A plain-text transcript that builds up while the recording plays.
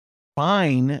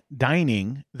Fine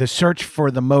Dining, the search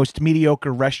for the most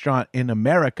mediocre restaurant in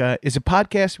America, is a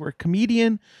podcast where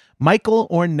comedian Michael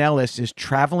Ornelas is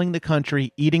traveling the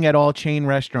country, eating at all chain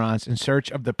restaurants in search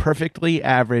of the perfectly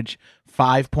average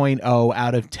 5.0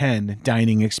 out of 10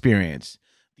 dining experience,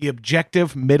 the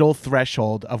objective middle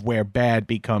threshold of where bad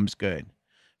becomes good.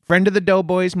 Friend of the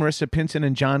Doughboys, Marissa Pinson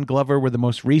and John Glover were the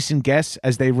most recent guests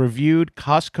as they reviewed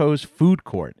Costco's food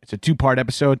court. It's a two-part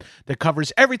episode that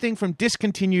covers everything from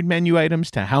discontinued menu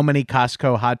items to how many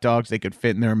Costco hot dogs they could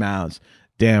fit in their mouths.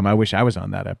 Damn, I wish I was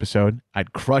on that episode.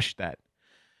 I'd crush that.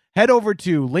 Head over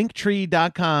to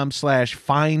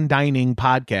linktree.com/fine dining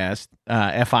podcast,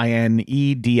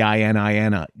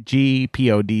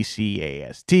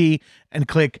 FINEDININGPODCAST, and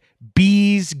click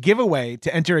Bees Giveaway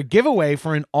to enter a giveaway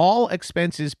for an all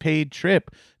expenses paid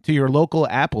trip to your local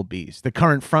Applebee's, the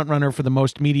current frontrunner for the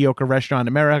most mediocre restaurant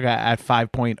in America at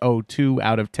 5.02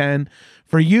 out of 10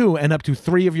 for you and up to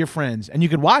 3 of your friends. And you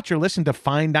can watch or listen to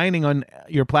Fine Dining on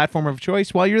your platform of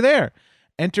choice while you're there.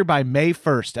 Enter by May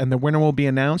 1st, and the winner will be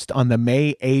announced on the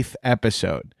May 8th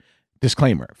episode.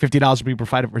 Disclaimer, $50 will be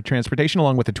provided for transportation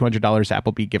along with a $200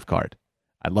 Applebee gift card.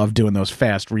 I love doing those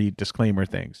fast read disclaimer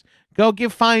things. Go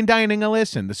give Fine Dining a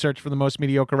listen. The search for the most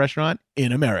mediocre restaurant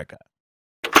in America.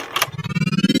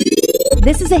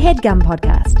 This is a HeadGum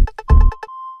podcast.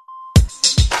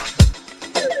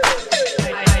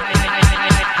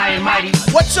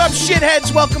 What's up,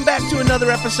 shitheads? Welcome back to another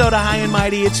episode of High and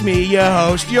Mighty. It's me, your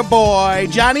host, your boy,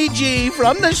 Johnny G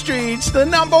from the streets, the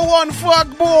number one fuck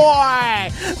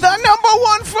boy, the number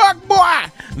one fuck boy,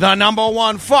 the number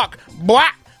one fuck boy,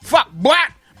 fuck boy,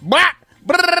 boy.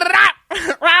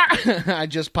 I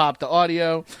just popped the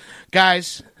audio.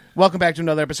 Guys, welcome back to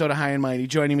another episode of High and Mighty.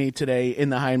 Joining me today in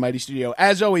the High and Mighty studio,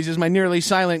 as always, is my nearly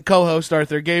silent co-host,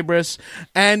 Arthur Gabris,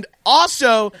 and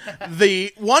also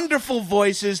the wonderful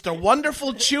voices, the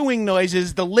wonderful chewing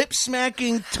noises, the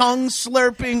lip-smacking,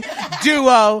 tongue-slurping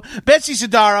duo, Betsy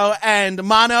Sidaro and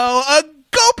Mano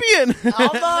Agopian.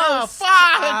 Almost. Fuck.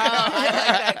 I like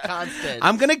that constant.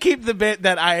 I'm going to keep the bit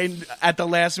that I, at the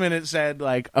last minute, said,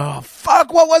 like, oh,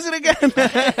 fuck, what was it again?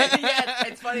 Yeah,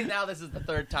 it's funny now this is the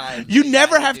third time. You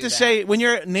never have to say, when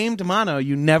you're named Mano,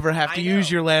 you never have to use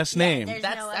your last name.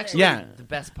 That's no actually other- the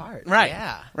best part. Right.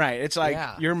 Yeah. Right. It's like,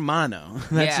 you're Mono.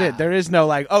 That's Yeah. it. There is no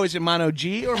like, oh, is it Mono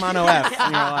G or Mono F?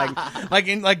 You know, like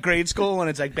in like grade school when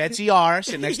it's like Betsy R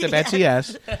sitting next to Betsy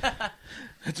S.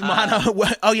 It's Mono.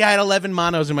 Oh, yeah, I had 11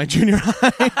 Monos in my junior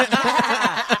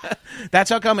high. That's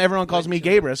how come everyone calls me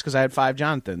Gabris, because I had 5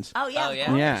 Jonathans. Oh, yeah. Oh,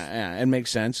 yeah. Yeah, it makes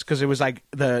sense, because it was like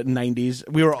the 90s.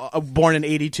 We were born in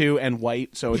 82 and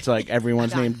white, so it's like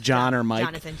everyone's named John or Mike.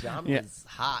 Jonathan. John Yeah. was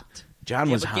hot. John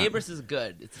was but hot. Gabris is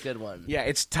good. It's a good one. Yeah,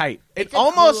 it's tight. It's It a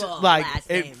almost cool like last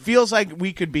it name. feels like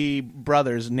we could be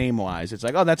brothers name wise. It's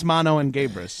like, oh, that's Mono and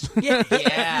Gabris,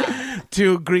 Yeah.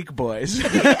 2 Greek boys.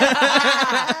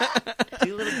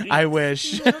 Two little Greeks. I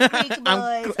wish. Little Greek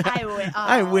boys.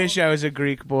 I wish I was a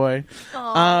Greek boy.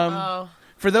 Oh.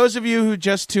 For those of you who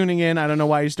just tuning in, I don't know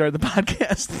why you started the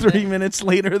podcast 3 minutes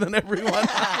later than everyone.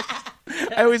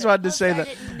 I always wanted to say that.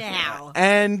 Now.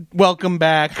 And welcome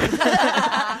back.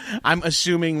 I'm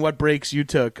assuming what breaks you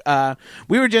took.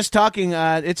 We were just talking.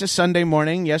 It's a Sunday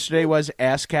morning. Yesterday was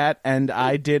Ass Cat, and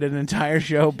I did an entire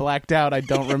show blacked out. I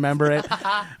don't remember it.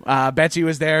 Betsy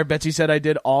was there. Betsy said I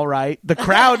did all right. The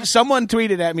crowd, someone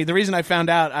tweeted at me. The reason I found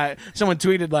out, someone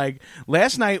tweeted like,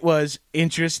 last night was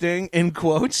interesting, in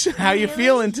quotes. How you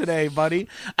feeling today, buddy?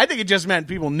 I think it just meant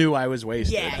people knew I was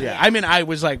wasted. Yeah. I mean, I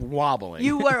was like wobbling.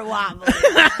 You were wobbling.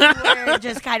 You were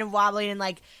just kind of wobbling and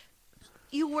like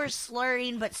you were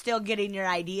slurring but still getting your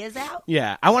ideas out.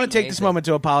 Yeah, I want to take this moment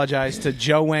to apologize to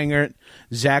Joe Wangert,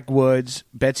 Zach Woods,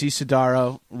 Betsy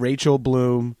Sidaro, Rachel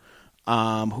Bloom,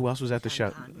 who else was at the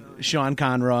show? Sean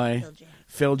Conroy,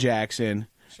 Phil Jackson,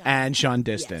 and Sean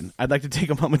Diston. Yes. I'd like to take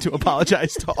a moment to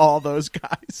apologize to all those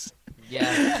guys.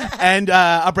 Yeah. And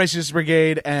Upright Citizens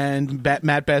Brigade and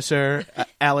Matt Besser,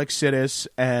 Alex Sidis,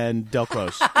 and Del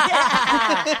Close.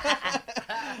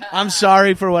 I'm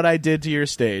sorry for what I did to your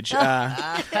stage.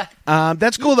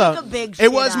 That's cool though. took a big It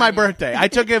shit was on my it. birthday. I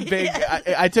took a big,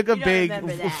 I took a don't big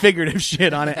remember that. figurative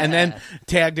shit on it, and then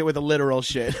tagged it with a literal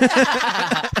shit.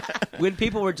 When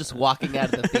people were just walking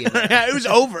out of the theater. Yeah, it was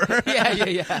over.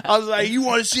 Yeah. I was like, "You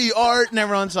want to see art?" And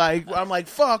everyone's like, "I'm like,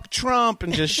 fuck Trump,"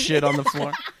 and just shit on the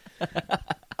floor.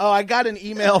 Oh, I got an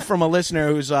email from a listener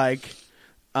who's like,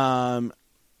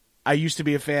 I used to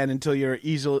be a fan until your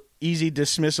easy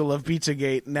dismissal of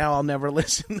Pizzagate. Now I'll never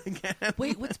listen again.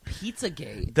 Wait, what's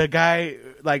Pizzagate? The guy,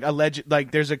 like, alleged,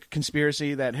 like, there's a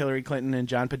conspiracy that Hillary Clinton and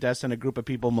John Podesta and a group of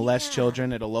people molest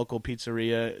children at a local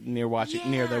pizzeria near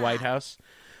near the White House.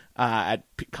 at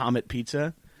Comet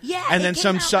Pizza. Yeah, And it then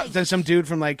came out, then some dude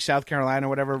from like South Carolina or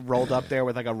whatever rolled up there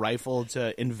with like a rifle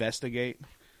to investigate.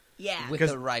 yeah. With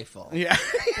a rifle. Yeah.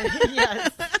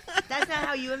 Yes. That's not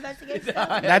how you investigate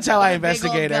stuff? That's how I With a big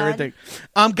old investigate gun? everything.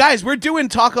 Guys, we're doing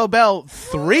Taco Bell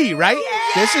 3, right?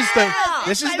 Yeah!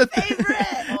 This is my the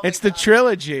favorite. it's the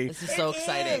trilogy. This is so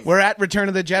exciting. We're at Return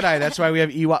of the Jedi. That's why we have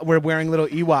Ewok. We're wearing little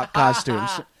Ewok costumes.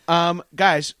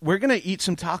 Guys, we're gonna eat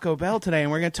some Taco Bell today,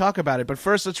 and we're gonna talk about it. But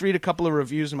first, let's read a couple of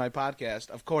reviews in my podcast.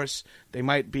 Of course, they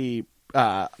might be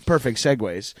perfect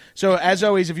segues. So, as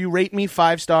always, if you rate me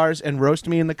 5 stars and roast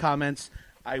me in the comments,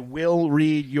 I will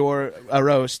read your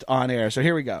roast on air. So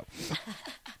here we go.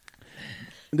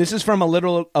 This is from a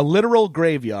literal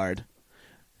graveyard.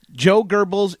 Joe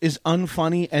Goebbels is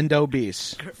unfunny and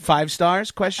obese. 5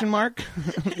 stars? Question mark.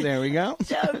 There we go.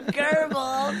 Joe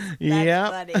Goebbels.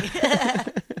 That's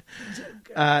Yep.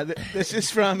 funny. This is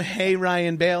from Hey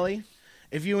Ryan Bailey.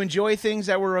 If you enjoy things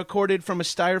that were recorded from a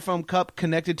styrofoam cup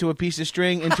connected to a piece of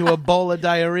string into a bowl of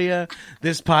diarrhea,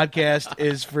 this podcast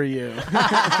is for you.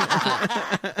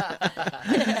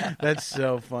 That's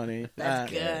so funny.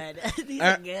 That's good. These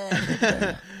are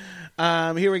good.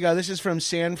 Here we go. This is from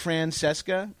San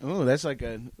Francisco. Ooh, that's like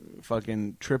a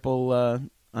fucking triple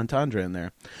entendre in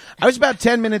there. I was about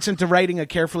 10 minutes into writing a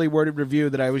carefully worded review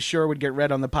that I was sure would get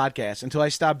read on the podcast until I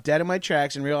stopped dead in my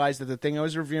tracks and realized that the thing I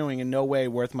was reviewing in no way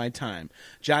worth my time.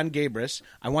 John Gabris,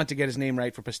 I want to get his name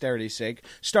right for posterity's sake,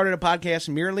 started a podcast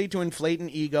merely to inflate an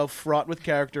ego fraught with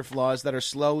character flaws that are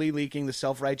slowly leaking the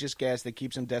self-righteous gas that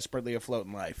keeps him desperately afloat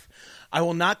in life. I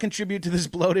will not contribute to this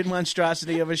bloated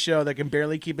monstrosity of a show that can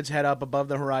barely keep its head up above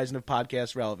the horizon of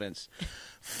podcast relevance.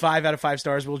 5 out of 5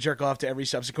 stars. We'll jerk off to every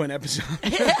subsequent episode.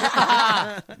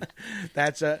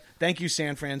 That's thank you,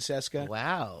 San Francisco.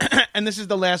 Wow. And this is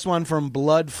the last one from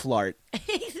Blood Flart.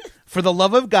 For the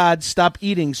love of God, stop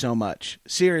eating so much.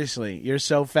 Seriously, you're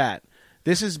so fat.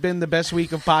 This has been the best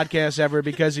week of podcasts ever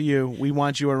because of you. We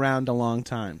want you around a long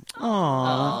time.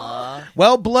 Aww.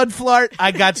 Well, Blood Flart,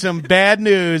 I got some bad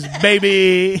news,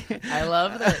 baby. I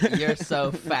love that you're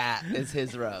so fat is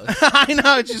his roast. I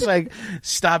know. It's just like,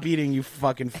 stop eating, you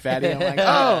fucking fatty. I'm like,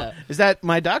 oh, is that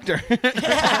my doctor?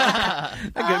 That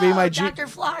could be my Dr.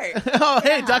 Flart. Oh,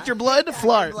 hey, Dr. Blood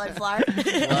Flart. Blood Flart.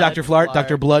 Dr. Flart,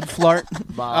 Dr. Blood Flart.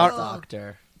 Mom's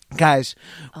doctor. Guys,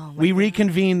 Oh, we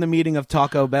reconvened the meeting of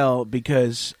Taco Bell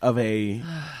because of a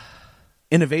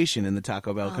innovation in the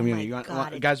Taco Bell community. my You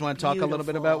God, guys want to talk a little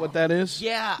bit beautiful. about what that is?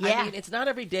 Yeah, Yeah. I mean, it's not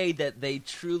every day that they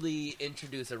truly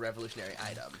introduce a revolutionary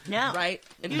item. No. Right?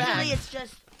 In Usually fact, it's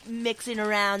just mixing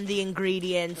around the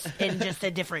ingredients in just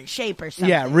a different shape or something.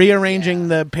 Yeah, rearranging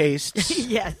the pastes.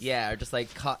 Yes. yeah, or just like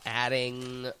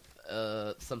adding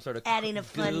some sort of Adding a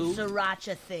fun goo.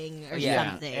 sriracha thing or Yeah.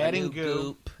 something. Adding New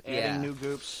goop. Yeah. Adding new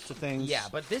goops to things. Yeah,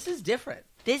 but this is different.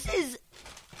 This is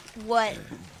what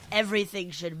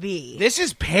everything should be. This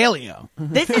is paleo.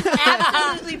 This is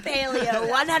absolutely paleo,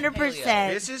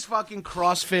 100%. This is fucking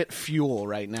CrossFit fuel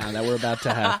right now that we're about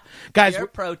to have. Guys, Pure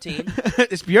protein.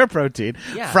 it's pure protein.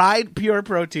 Yeah. Fried pure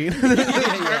protein.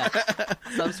 Yeah.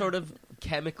 Some sort of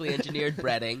chemically engineered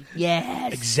breading.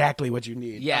 Yes. Exactly what you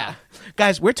need. Yeah.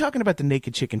 Guys, we're talking about the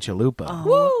naked chicken chalupa.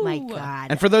 Oh, my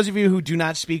God. And for those of you who do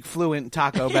not speak fluent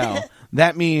Taco Bell,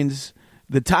 that means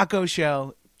the taco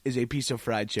shell is a piece of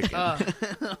fried chicken.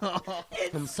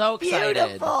 I'm so excited.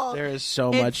 Beautiful. There is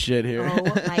so much shit here. Oh,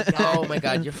 my God. Oh my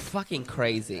god, you're fucking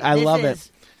crazy. I This love is-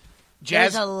 it.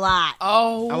 There's a lot.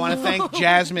 oh, I want to thank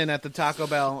Jasmine at the Taco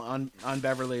Bell on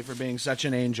Beverly for being such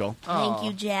an angel. Thank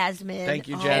you, Jasmine. Thank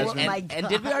you, Oh, Jasmine. my and God.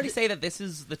 did we already say that this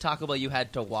is the Taco Bell you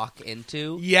had to walk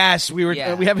into? Yes, we were.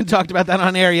 Yeah. We haven't talked about that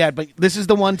on air yet, but this is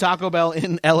the one Taco Bell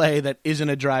in LA that isn't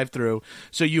a drive-through,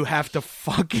 so you have to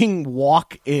fucking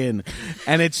walk in,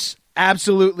 and it's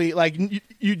absolutely like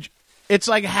you. It's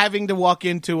like having to walk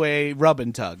into a rub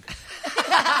and tug.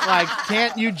 Like,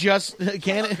 can't you just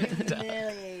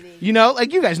Humiliating. You know,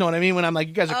 like you guys know what I mean when I'm like,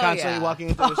 you guys are Oh, constantly yeah. walking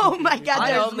into this. Oh, my God.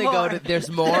 I There's only more. go to. There's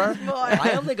more. more.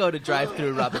 I only go to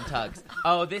drive-through rub and tugs.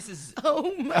 Oh, this is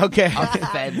Oh, my Okay.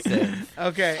 offensive.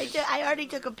 Okay. I already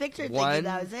took a picture thinking One,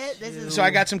 that was it. This is So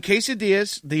I got some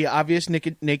quesadillas, the obvious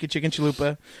naked chicken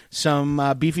chalupa,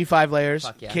 some beefy 5 layers,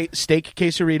 Fuck yeah. steak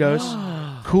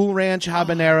quesadillas, Cool Ranch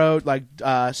habanero, like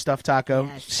stuffed taco,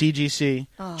 Yes. CGC,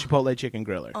 Chipotle chicken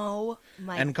griller, Oh,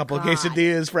 my and a couple God. of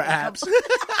quesadillas for apps.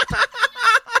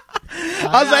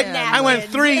 I was like, I went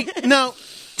 3, no,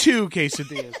 2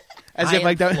 quesadillas. As I if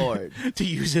like am that floored. to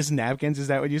use as napkins. Is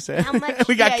that what you said? How much?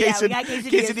 we got Yeah, we got quesadillas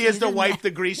to quesadillas. wipe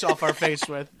the grease off our face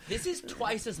with. This is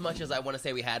twice as much as I want to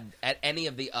say we had at any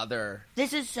of the other.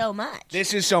 This is so much.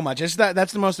 This is so much.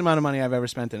 That's the most amount of money I've ever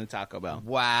spent in a Taco Bell.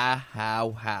 Wow,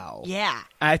 how? Yeah.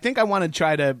 I think I want to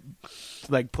try to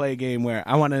like play a game where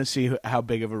I want to see how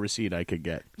big of a receipt I could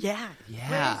get. Yeah.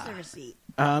 Yeah. Where's the receipt?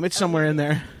 It's somewhere in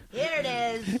there. Here it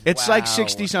is. It's Wow. like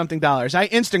 $60-something. I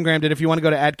Instagrammed it if you want to go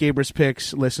to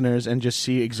 @GabersPicks, listeners, and just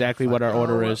see exactly what our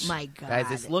order is. Oh my god. Guys,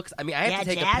 this looks. I mean, I have to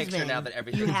take a picture Jasmine, now that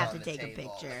everything's you have on to the take a table.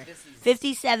 picture. This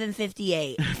is-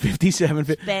 57.58 57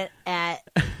 spent at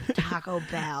Taco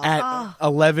Bell. at Oh,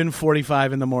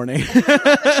 11:45 in the morning.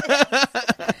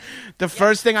 The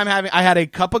first thing I'm having, I had a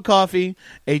cup of coffee,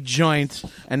 a joint,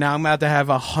 and now I'm about to have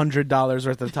 $100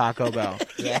 worth of Taco Bell.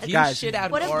 Yeah, if you Guys, shit out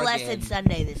what an a organ, blessed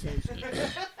Sunday this is.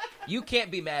 you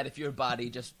can't be mad if your body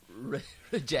just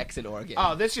rejects an organ.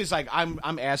 Oh, this is like I'm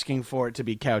asking for it to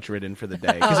be couch ridden for the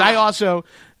day because I also,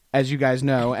 as you guys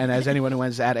know, and as anyone who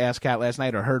went at Ask Cat last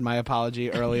night or heard my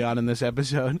apology early on in this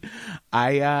episode,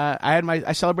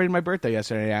 I celebrated my birthday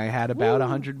yesterday. I had about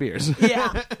 100 beers,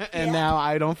 Yeah. and now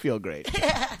I don't feel great.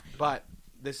 But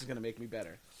this is gonna make me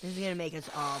better. This is going to make us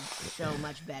all so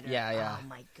much better. Yeah. Oh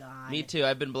my god. Me too.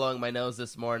 I've been blowing my nose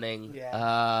this morning.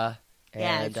 Yeah.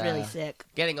 Yeah, And, it's really sick.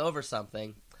 Getting over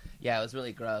something. Yeah, it was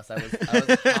really gross. I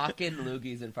was hawking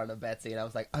loogies in front of Betsy, and I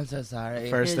was like, "I'm so sorry."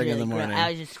 First It was thing in the really gross. morning. I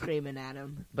was just screaming at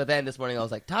him. But then this morning, I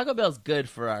was like, "Taco Bell's good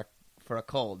for a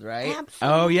cold, right?" Absolutely.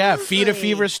 Oh yeah, feed a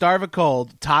fever, starve a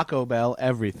cold, Taco Bell,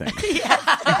 everything.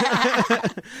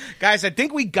 Guys, I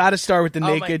think we got to start with the Oh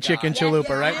my naked God. chicken Yes, chalupa,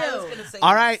 yes, right? yes. I was gonna say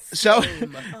All right, so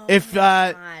same. Oh if my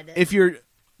God. if you're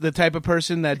the type of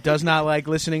person that does not like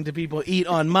listening to people eat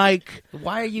on mic,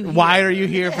 Why are you? Here? why are you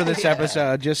here for this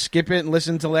episode? Just skip it and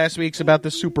listen to last week's about the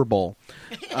Super Bowl.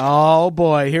 Oh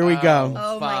boy, here we go.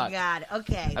 Oh my Fuck. god.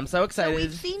 Okay. I'm so So excited.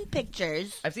 we've seen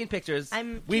pictures. I've seen pictures.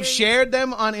 I'm We've curious- shared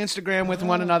them on Instagram with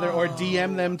one another or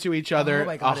DM them to each other Oh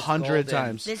my God, it's 100 golden.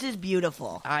 times. This is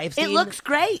beautiful. I've It seen- looks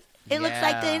great. It looks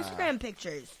like the Yeah. Instagram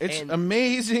pictures. It's And-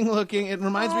 amazing looking. It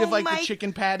reminds me of Oh like my- the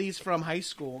chicken patties from high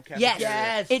school. Yes.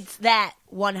 Yes. It's that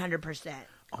 100%.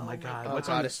 Oh my god, Oh what's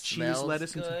God, on it this cheese, smells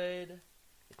lettuce, and good.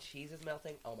 The cheese is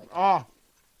melting. Oh my God.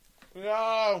 oh,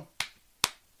 no,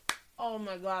 Oh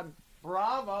my god.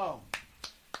 bravo!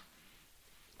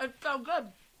 It's so good.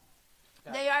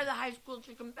 They are the high school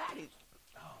chicken patties.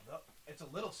 Oh, it's a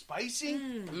little spicy.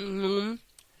 Mm-hmm.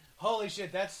 Holy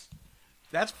shit, that's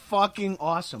fucking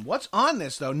awesome. What's on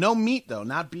this though? No meat though,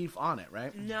 not beef on it,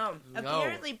 right? No.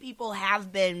 Apparently people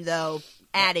have been, though,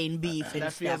 adding beef and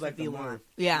That feels stuff like if the you move. want.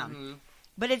 Yeah. Mm-hmm.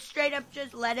 But it's straight up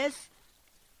just lettuce.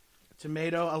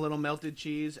 Tomato, a little melted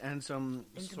cheese, and some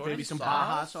some maybe some sauce?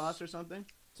 Baja sauce or something.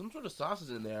 Some sort of sauce is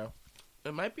in there.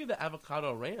 It might be the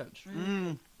avocado ranch.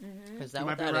 Mm. Is that You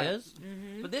what might be that right. is?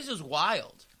 But this is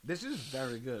wild. This is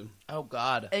very good. Oh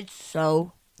God. It's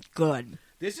so good.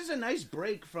 This is a nice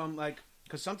break from like,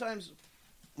 because sometimes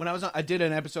when I did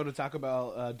an episode of Taco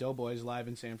Bell Doughboys live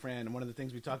in San Fran, and one of the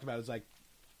things we talked about is like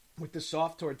with the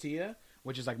soft tortilla,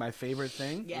 which is like my favorite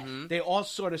thing. Yes. They all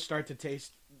sort of start to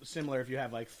taste similar if you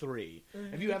have like three.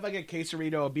 Mm-hmm. If you have like a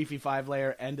quesarito, a beefy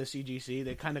 5-layer, and a CGC,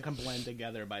 they kind of can blend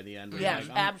together by the end. Yes,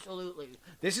 Like, absolutely.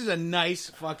 this is a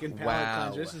nice fucking palate Wow.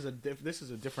 cleanser. This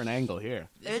is a different angle here.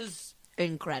 This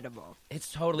Incredible.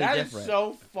 it's totally That is different.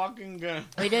 so fucking good.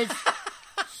 It is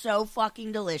so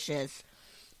fucking delicious.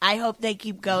 I hope they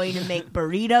keep going and make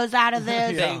burritos out of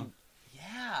this. Yeah.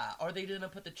 Yeah. Are they gonna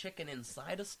put the chicken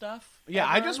inside of stuff? Yeah,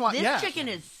 I just want. This yeah, chicken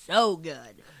is so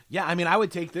good. yeah. I mean, I would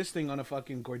take this thing on a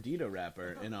fucking gordita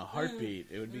wrapper in a heartbeat.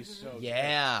 It would be so. good.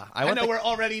 Yeah. I want know the- we're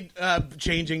already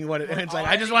changing what it. It's like I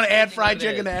already just want to add changing fried what it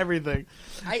chicken to is. everything.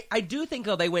 I do think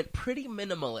though they went pretty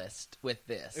minimalist with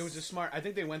this. It was a smart. I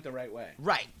think they went the right way.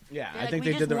 right. Yeah, They're I like, think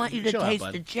we they just did the want you to Chill out, taste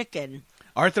bud. the chicken.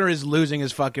 Arthur is losing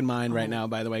his fucking mind right now.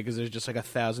 By the way, because there's just like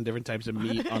 1,000 different types of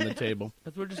meat on the table.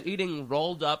 Because we're just eating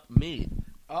rolled up meat.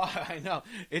 Oh, I know.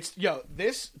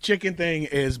 This chicken thing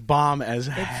is bomb as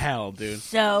hell, dude.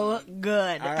 So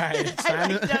good. All right, it's I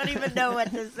time like, to- don't even know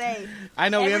what to say. I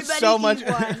know we have Everybody so much. eat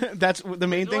one. That's the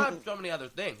main We thing. have so many other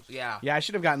things. Yeah. Yeah, I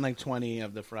should have gotten like 20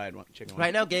 of the fried chicken.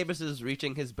 Right now, Gabus is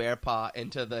reaching his bear paw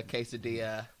into the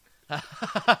quesadilla.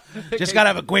 Just gotta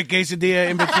have a quick quesadilla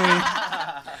in between.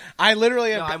 I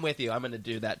literally No, have I'm with you. I'm going to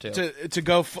do that too.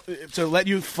 to let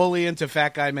you fully into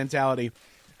fat guy mentality.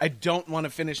 I don't want to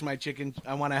finish my chicken.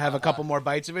 I want to have a couple more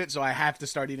bites of it, so I have to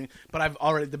start eating. But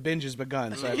the binge has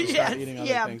begun, so I have to start eating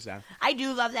other things now. I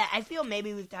do love that. I feel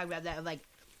maybe we've talked about that. Like,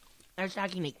 I was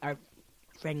talking to our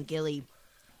friend Gilly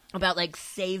about like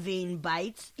saving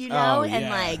bites, you know, Oh, and yeah.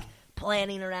 like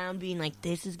planning around being like,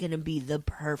 this is going to be the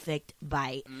perfect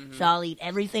bite. So I'll eat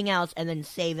everything else and then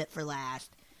save it for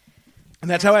last. And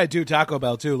that's how I do Taco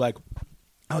Bell, too. Like,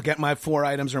 I'll get my 4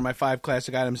 items or my 5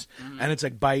 classic items, and it's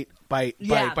like bite.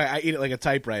 Yeah. I eat it like a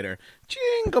typewriter.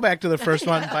 Ching! Go back to the first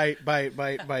one. Bite.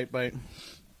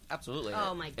 Absolutely.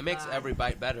 Oh, my It makes God. every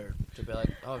bite better to be like,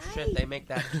 oh shit, they make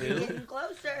that You're too. getting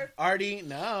closer. Artie,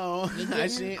 no. I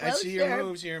see your closer.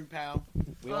 moves here, pal.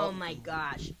 Oh, my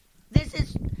gosh. This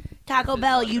is Taco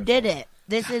Bell. You did it.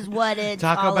 This is what it's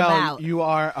Taco all Bell, about. you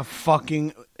are a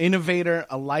fucking innovator,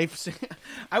 a life.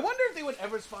 I wonder if they would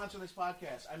ever sponsor this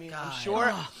podcast. I mean,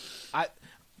 God.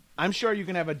 I'm sure you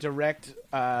can have a direct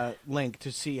link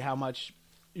to see how much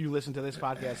you listen to this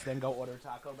podcast, then go order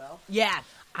Taco Bell. Yeah.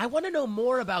 I want to know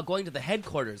more about going to the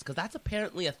headquarters because that's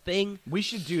apparently a thing. We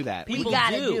should do that. We People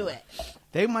got to do. do it.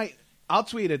 They might. I'll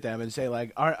tweet at them and say,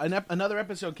 like, another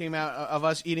episode came out of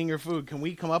us eating your food. Can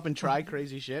we come up and try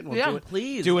crazy shit? And we'll Yeah, do it,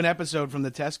 please. do an episode from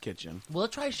the test kitchen. We'll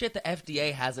try shit the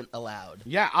FDA hasn't allowed.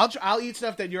 Yeah, I'll eat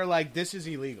stuff that you're like, this is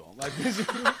illegal. Like,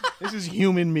 this is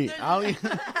human meat. I'll eat.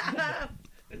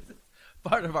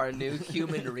 Part of our new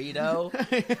human Rito.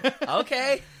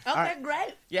 Okay. Okay,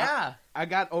 great. Yeah. I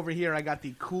got over here. I got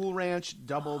the Cool Ranch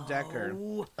double decker.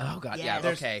 Oh, Oh god. Yes. Yeah.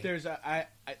 There's, Okay. There's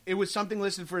it was something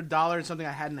listed for $1 and something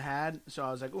I hadn't had, so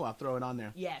I was like, oh, I'll throw it on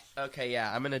there. yes. Okay.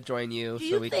 Yeah. I'm gonna join you Do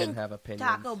so you we think can have opinions.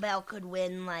 Taco Bell could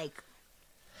win, like,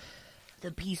 the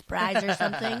Peace Prize or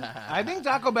something? I think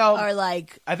Taco Bell. Or,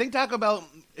 like, I think Taco Bell.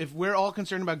 If we're all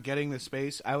concerned about getting the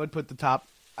space, I would put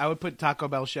Taco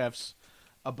Bell chefs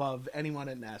above anyone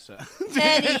at NASA.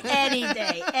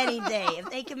 any day.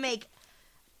 If they can make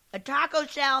a taco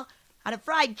shell out of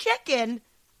fried chicken,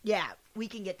 yeah, we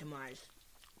can get to Mars.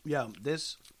 Yeah,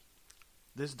 this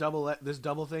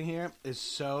double thing here is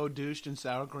so douched in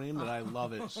sour cream that I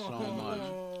love it so much.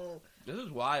 This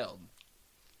is wild.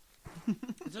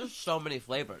 There's so many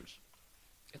flavors.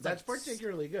 It's That's like,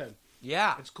 particularly good.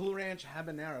 Yeah. It's Cool Ranch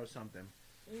habanero something.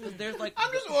 There's like.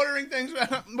 I'm just ordering things.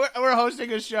 We're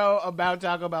hosting a show about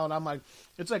Taco Bell, and I'm like,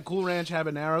 it's like Cool Ranch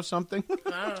habanero something.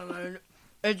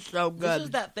 It's so good. This is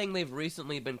that thing they've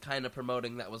recently been kind of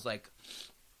promoting that was like.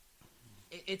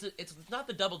 It's not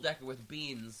the double decker with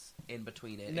beans in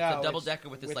between it. No, it's a double decker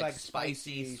with this with, like like,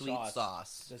 spicy spicy sweet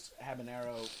sauce. This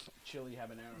chili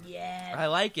habanero. Yeah. I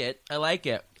like it. I like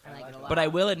it a lot. But I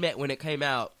will admit, when it came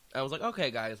out, I was like, okay,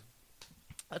 guys,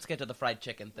 let's get to the fried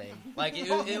chicken thing. Like,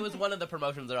 it was one of the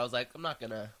promotions that I was like, I'm not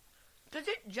gonna. Because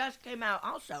it just came out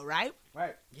also, right?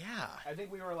 Right. Yeah. I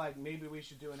think we were like, maybe we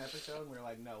should do an episode, and we were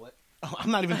like, no, what? Oh,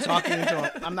 I'm not even talking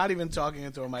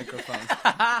into a microphone.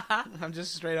 I'm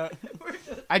just straight up.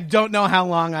 I don't know how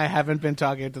long I haven't been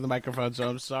talking into the microphone, so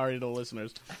I'm sorry to the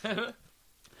listeners.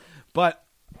 But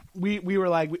we were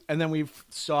like, and then we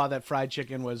saw that fried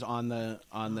chicken was on the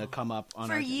come up on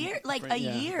For a year? Like a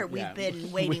year we've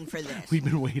been waiting for this. We've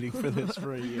been waiting for this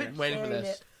for a year. Waiting for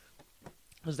this.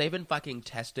 Because they've been fucking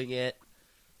testing it,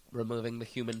 removing the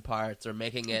human parts, or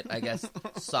making it, I guess,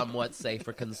 somewhat safe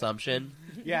for consumption.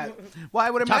 Yeah. Well,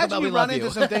 I would Taco imagine Bell, you we run love into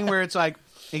you. something where it's like,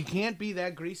 it can't be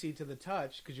that greasy to the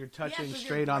touch because you're touching 'cause you're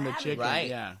straight on the grabbing. chicken. Right.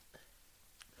 Yeah.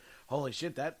 Holy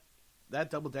shit, that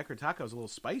double-decker taco is a little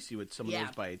spicy with some of Yeah.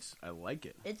 those bites. I like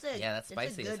it. It's Yeah, that's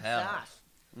spicy it's a as good hell. sauce.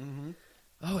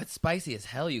 Oh, it's spicy as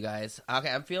hell, you guys. Okay,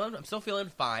 I'm still feeling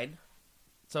fine.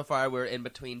 So far, we're in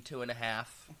between 2.5.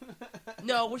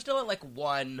 No, we're still at like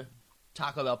 1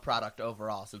 Taco Bell product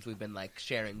overall since we've been like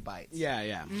sharing bites. Yeah,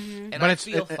 yeah. And But I it's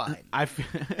feel fine. I feel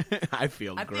I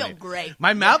feel I great. feel great.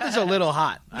 My mouth is a little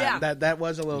hot. Yeah. That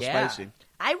was a little Yeah. spicy.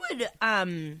 I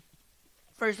would,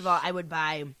 first of all, I would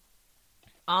buy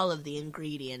all of the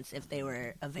ingredients if they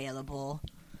were available.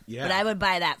 Yeah. But I would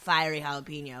buy that fiery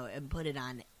jalapeno and put it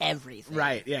on everything.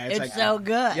 Right, yeah. It's like, so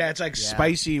good. Yeah, it's like Yeah.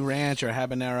 spicy ranch or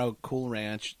habanero Cool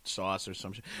Ranch sauce or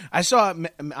some shit. I saw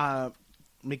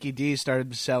Mickey D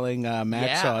started selling Mac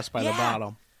Yeah. sauce by the Yeah.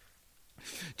 bottle.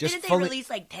 Just Didn't they fully, release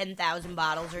like 10,000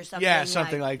 bottles or something? yeah,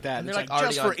 something like that. And It's they're, like, like,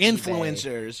 just for already on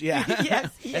influencers. Yeah.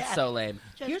 Yes, yeah. It's so lame.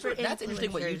 Just for That's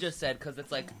interesting what you influencers. just said, because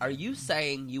it's like, are you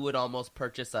saying you would almost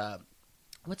purchase a,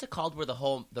 what's it called where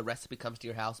the recipe comes to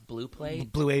your house? Blue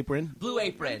Plate? Blue Apron. Blue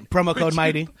Apron. Promo code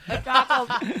Mighty. A taco.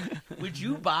 Would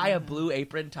you buy a Blue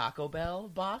Apron Taco Bell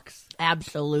box?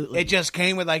 Absolutely. It just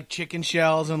came with like chicken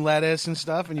shells and lettuce and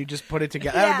stuff, and you just put it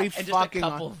together. Yeah. That would be And fucking just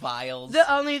a couple vials.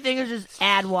 The only thing is just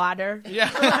add water.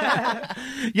 Yeah.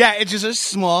 Yeah, it's just a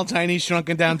small, tiny,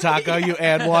 shrunken down taco. You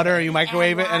add water or you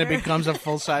microwave it, and it water. becomes a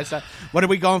full size. What are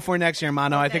we going for next year,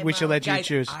 Mano? I Okay, think we should Mano. let you Guys,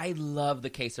 choose. I love the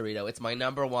quesarito. It's my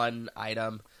number 1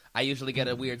 item. I usually get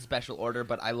a weird special order,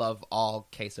 but I love all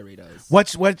quesaritos.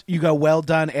 What you go? Well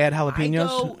done. Add jalapenos. I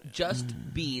go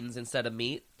just beans instead of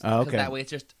meat. Oh, okay. That way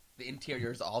it's just the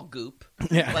interior is all goop.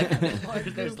 Yeah. Like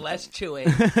there's less chewing.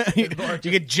 you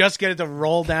could just get it to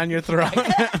roll down your throat.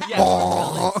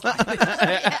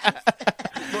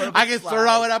 I can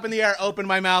throw it up in the air, open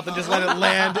my mouth, and just let it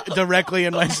land directly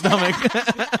in my stomach.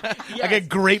 I get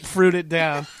grapefruit it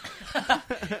down.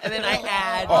 And then I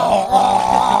add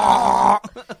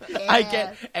I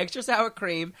get extra sour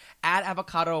cream, add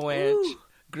avocado ranch,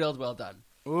 grilled well done.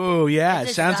 Ooh, yeah. It's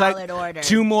It a sounds solid like order.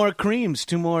 two more creams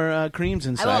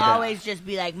inside. I will that. always just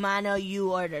be like, Mono,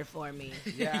 you order for me.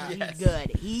 Yeah. He's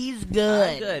good. He's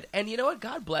good. Good. And you know what?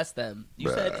 God bless them. You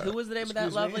said, who was the name of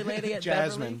that lovely lady at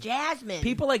Jasmine. Beverly? Jasmine.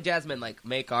 People like Jasmine like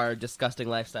make our disgusting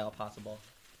lifestyle possible.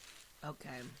 Okay.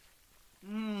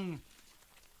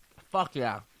 Fuck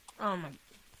yeah. Oh my.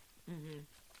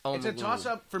 Oh It's my a God.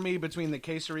 toss-up for me between the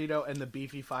quesarito and the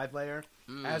beefy 5-layer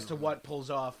as to what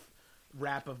pulls off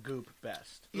wrap of goop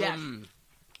best. Yes. Mhm.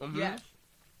 Yes.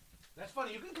 That's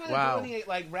funny. You can kind of Wow. delineate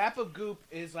like wrap of goop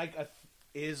is like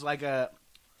a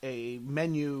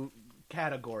menu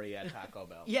category at Taco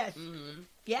Bell. Yes.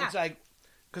 Yeah. It's like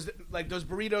because like those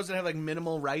burritos that have like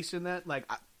minimal rice in that, like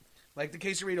the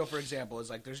quesarito, for example, is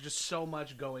like there's just so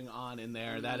much going on in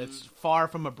there that it's far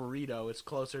from a burrito. It's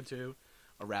closer to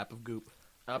a wrap of goop.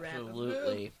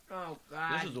 Absolutely. Oh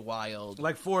God. This is wild.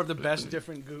 Like 4 of the best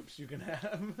different goops you can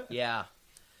have. Yeah.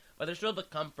 But there's still the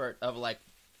comfort of like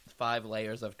 5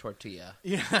 layers of tortilla.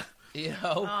 Yeah. You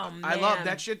know? Oh man. I love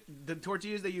that shit. The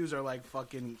tortillas they use are like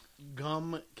fucking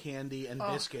gum, candy, and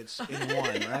biscuits in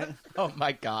one, right? Oh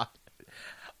my God.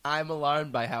 I'm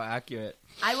alarmed by how accurate.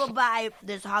 I will buy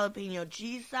this jalapeno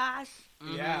cheese sauce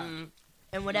Yeah.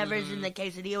 and whatever's in the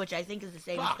quesadilla, which I think is the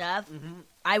same stuff.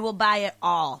 I will buy it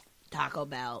all. Taco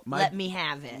Bell. Let me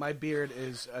have it. My beard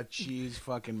is a cheese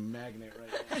fucking magnet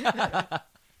right now.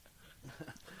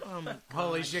 Oh my God.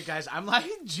 Holy shit, guys! I'm like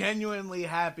genuinely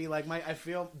happy. Like I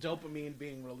feel dopamine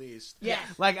being released. Yes.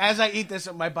 Like as I eat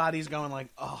this, my body's going like,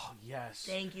 oh yes.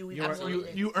 Thank you.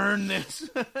 You earned this.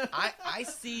 I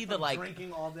see the like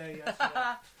drinking all day yesterday.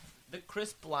 the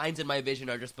crisp lines in my vision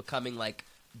are just becoming like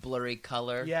blurry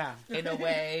color. Yeah. In a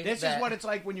way. This is what it's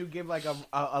like when you give like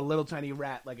a little tiny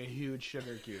rat like a huge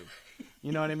sugar cube.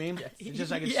 You know what I mean? Yes. It's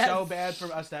just like it's Yes. so bad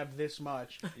for us to have this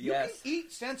much. Yes. You can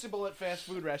eat sensible at fast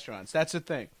food restaurants. That's the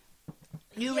thing.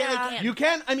 You really can't. You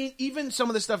can. I mean, even some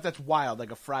of the stuff that's wild,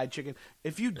 like a fried chicken.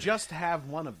 If you just have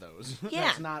one of those, Yeah.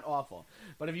 that's not awful.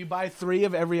 But if you buy 3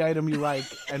 of every item you like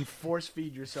and force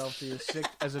feed yourself to you're sick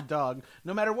as a dog,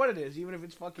 no matter what it is, even if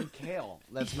it's fucking kale,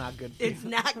 that's not good for It's you.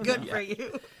 not good for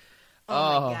you.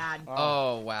 Oh my God.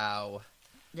 Oh wow.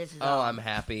 This is Oh, I'm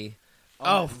happy.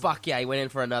 Oh fuck yeah! He went in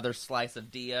for another slice of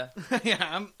dia.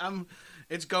 Yeah, I'm.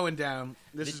 It's going down.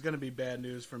 This is going to be bad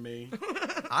news for me.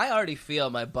 I already feel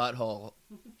my butthole,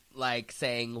 like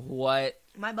saying what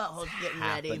my butthole's getting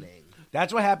happening. ready.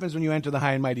 That's what happens when you enter the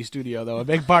High and Mighty studio, though. A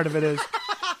big part of it is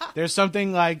there's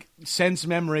something like sense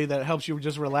memory that helps you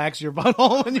just relax your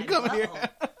butthole when you come in here.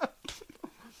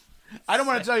 I don't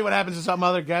want to tell you what happens to some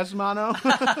other guests, Mono.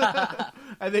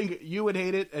 I think you would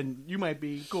hate it, and you might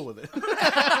be cool with it.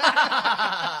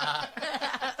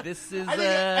 This is I think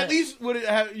at least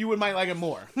you might like it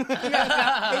more. Maybe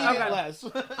less.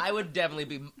 I would definitely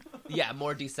be,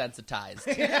 more desensitized.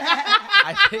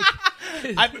 I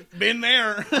think I've been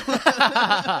there.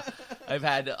 I've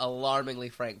had alarmingly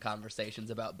frank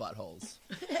conversations about buttholes.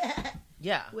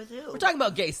 Yeah. With who? We're talking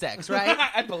about gay sex, right?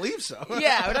 I believe so.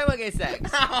 Yeah, we're talking about gay sex.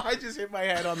 I just hit my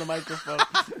head on the microphone.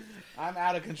 I'm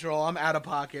out of control. I'm out of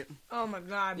pocket. Oh my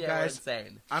God. Yeah, Guys, we're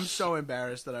insane. I'm so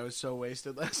embarrassed that I was so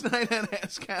wasted last night at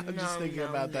ASCAP. I'm just thinking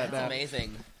about that That's now.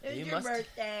 amazing. It's You your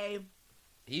birthday.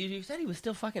 You said he was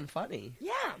still fucking funny.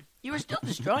 Yeah. You were still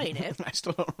destroying it. I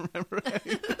still don't remember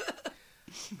it.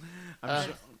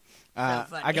 So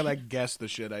funny. I can like guess the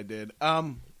shit I did.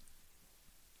 What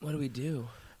do we do?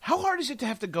 How hard is it to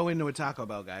have to go into a Taco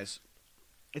Bell, guys?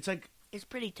 It's like It's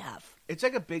pretty tough.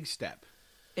 a big step.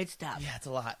 It's tough. Yeah, it's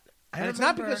a lot. And it's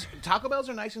not because Taco Bells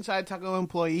are nice inside, Taco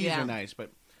employees Yeah. are nice, but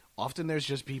often there's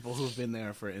just people who've been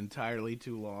there for entirely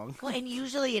too long. Well, and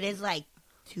usually it is like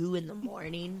 2 a.m.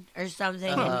 or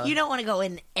something. Uh-huh. And you don't want to go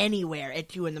in anywhere at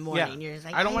 2 a.m. Yeah. You're just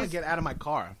like, I don't want to get out of my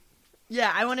car. Yeah,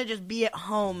 I want to just be at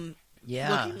home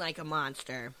Yeah. looking like a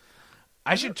monster.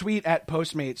 I should tweet at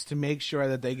Postmates to make sure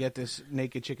that they get this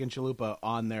naked chicken chalupa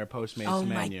on their Postmates Oh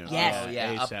my menu. Yes. Oh,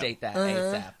 yeah, ASAP. update that Uh-huh.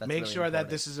 ASAP. That's Make really sure that important.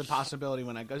 this is a possibility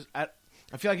when I go.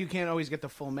 I feel like you can't always get the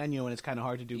full menu, and it's kind of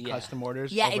hard to do custom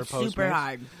orders. Yeah, over it's super Postmates.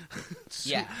 hard.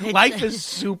 Yeah. Life is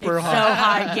super It's hard. so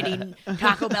hard getting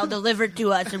Taco Bell delivered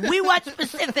to us, and we want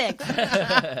specifics.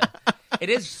 It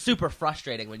is super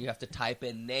frustrating when you have to type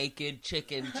in naked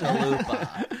chicken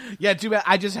chalupa. Yeah, too bad.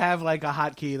 I just have like a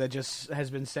hotkey that just has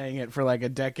been saying it for like a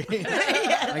decade.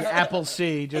 Like Apple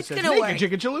C just says It's gonna naked work.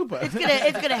 chicken chalupa.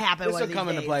 It's gonna happen. This one will of these come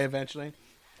into days. play eventually.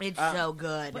 It's so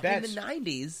good. But That's- in the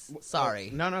 90s,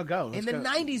 sorry. No, go. In the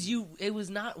 90s, it was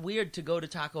not weird to go to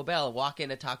Taco Bell, walk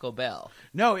into Taco Bell.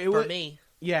 No, it For was me.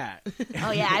 Yeah, Oh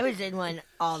yeah, I was in one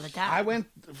all the time. I went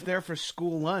there for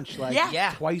school lunch like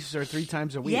Yeah. twice or 3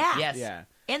 times a week. Yeah. Yes. Yeah.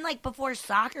 And like before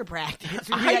soccer practice, we'd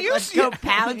be I like, used let's to- go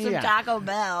pound some yeah. Taco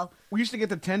Bell. We used to get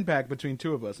the 10-pack between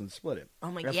 2 of us and split it.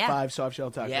 Oh my- We have yeah. 5 soft shell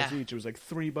tacos Yeah. each. It was like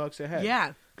 $3 a head.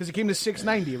 Yeah. Because it came to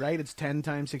 $6.90, right? It's 10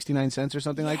 times 69 cents or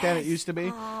something like that. It Yes. used to be.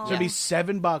 Oh. So it'd be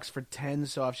 $7 for 10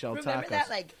 soft shell Remember tacos. that?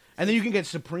 Like, And then you can get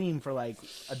Supreme for like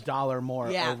 $1 more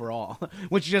Yeah. overall,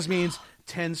 which just means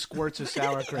 10 squirts of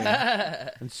sour cream.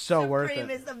 And so worth Supreme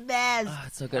it. is the best. Oh,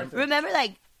 it's so good. Remember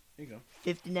like There you go.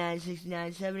 59,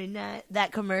 69, 79?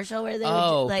 That commercial where they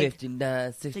Oh, would like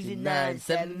 59, 69,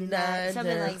 79.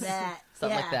 something like that.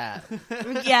 Something Yeah. like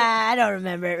that. Yeah, I don't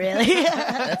remember it really.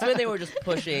 That's when they were just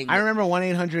pushing. I remember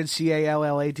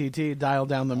 1-800-CALLATT, dial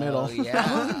down the middle. Oh, yeah.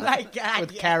 Oh my god!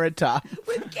 With yeah. Carrot Top.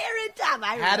 With Carrot Top.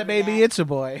 I Had a remember baby, that. it's a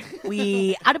boy.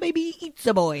 We had a baby, eats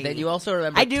a boy. Then you also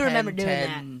remember I do 10, remember doing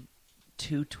 10,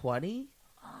 220?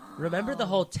 Remember the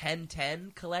whole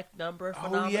 10-10 collect number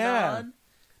phenomenon? yeah.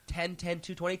 10-10,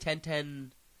 220,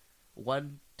 10-10,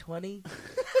 120?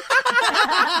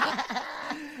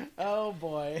 Oh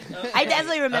boy. I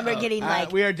definitely remember getting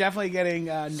like. We are definitely getting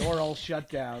Normal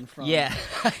shutdown from. Yeah.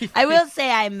 I will say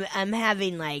I'm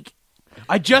having like.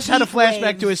 I just had a Heat flashback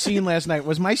waves. to a scene last night.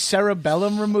 Was my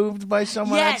cerebellum removed by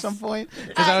someone at Yes. some point?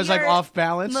 Because I was like your off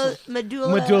balance.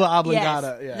 Medulla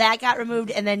oblongata, yes, yeah. that got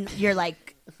removed, and then you're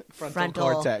like Frontal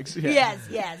cortex, yeah.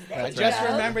 Yes. There I you just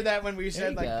go. remembered that when we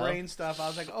said you like go. brain stuff, I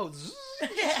was like, oh. Zzz.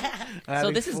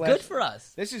 So this is good for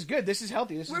us. This is good. This is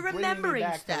healthy. This We're is bringing me remembering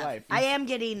back to stuff. life. I am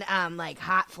getting like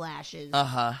hot flashes.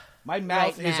 Uh-huh. My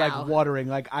mouth right is now. like watering.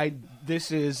 Like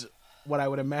this is what I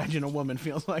would imagine a woman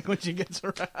feels like when she gets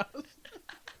aroused.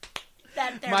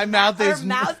 That their my mouth her is-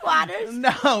 mouth waters. No,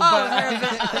 Oh,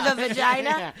 but the vagina.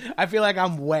 Yeah. I feel like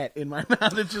I'm wet in my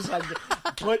mouth. It's just like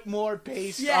put more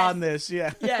paste Yes. on this.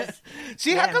 Yeah. Yes.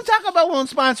 See, how Yes. come Taco Bell won't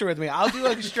sponsor with me? I'll do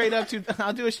like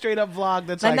I'll do a straight up vlog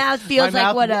that's My like mouth feels my like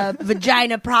mouth- what a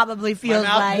vagina probably my feels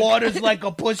mouth like. waters like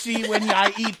a pussy when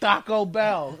I eat Taco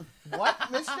Bell.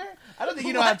 What, mister? I don't think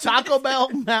you know how Taco Bell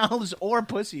mouths or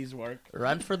pussies work.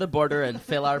 Run for the border and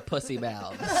fill our pussy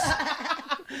mouths.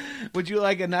 Would you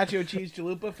like a nacho cheese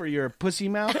chalupa for your pussy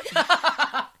mouth?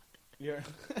 Your...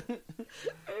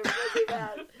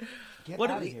 Get What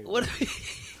do outta we? here. What do we?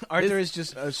 Arthur is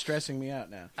just stressing me out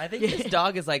now. I think this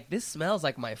dog is like, this smells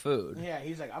like my food. Yeah,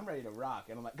 he's like, I'm ready to rock,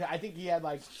 and I'm like, I think he had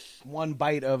like one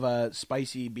bite of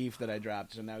spicy beef that I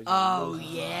dropped, so now he's. Oh gonna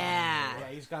yeah. yeah,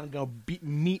 he's gonna go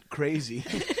meat crazy.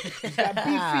 He's got beef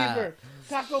fever,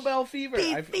 Taco Bell fever.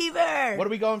 Beef fever. What are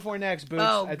we going for next, Boots?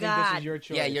 Oh, I think this God. is your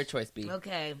choice. Yeah, your choice, B.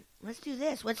 Okay, let's do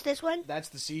this. What's this one? That's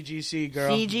the CGC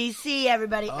girl. CGC,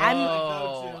 everybody.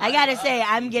 Oh, I gotta say,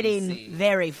 I'm CGC. getting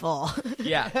very full.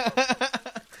 Yeah.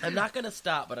 I'm not going to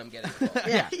stop, but I'm getting full.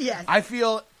 Yeah, Yes. I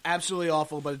feel absolutely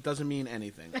awful, but it doesn't mean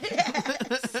anything.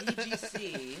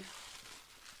 CGC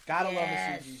Gotta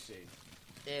Yes. love a CGC.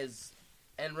 is,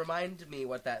 and remind me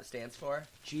what that stands for.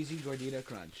 Cheesy gordita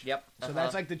crunch. Yep. So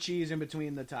that's like the cheese in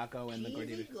between the taco and the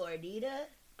Cheesy gordita. gordita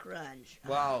crunch.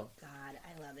 Wow. Oh, God,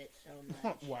 I love it so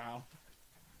much. Wow.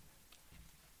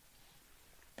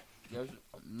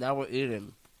 Now we're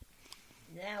eating.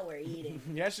 Now we're eating.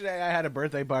 Yesterday I had a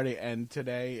birthday party, and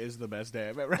today is the best day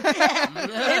I've ever had.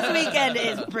 This weekend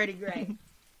is pretty great.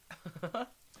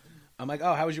 I'm like,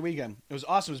 oh, how was your weekend? It was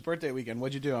awesome. It was birthday weekend.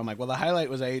 What'd you do? I'm like, well, the highlight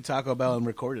was I ate Taco Bell and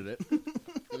recorded it.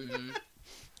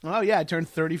 Oh, yeah, I turned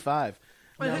 35.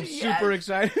 And I'm Yes. super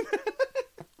excited.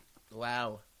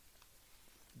 Wow.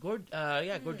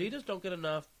 Gorditas don't get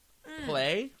enough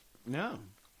play. No.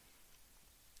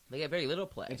 They get very little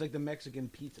play. It's like the Mexican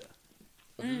pizza.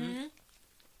 Mm-hmm.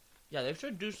 Yeah, they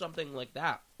should do something like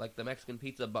that, like the Mexican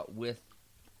pizza, but with.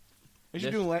 We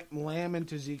should do lamb and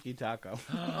tzatziki taco.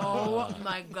 Oh,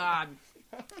 my God.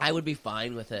 I would be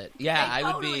fine with it. Yeah, I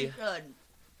would totally be. should.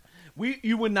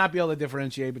 You would not be able to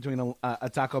differentiate between a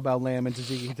Taco Bell lamb and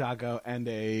tzatziki taco and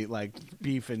a like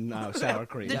beef and sour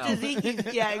cream. The No.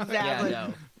 tzatziki. Yeah, exactly.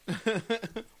 Yeah, no.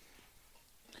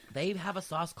 They have a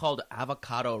sauce called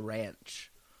avocado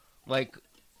ranch. Like,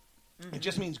 Mm-hmm. It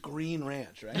just means green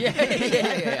ranch, right?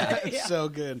 Yeah. It's so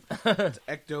good. It's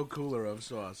ecto cooler of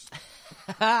sauce.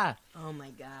 Oh my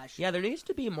gosh. Yeah, there needs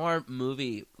to be more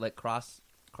movie, like cross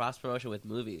promotion with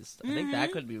movies. I think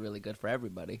that could be really good for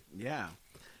everybody. Yeah.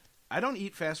 I don't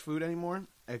eat fast food anymore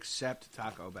except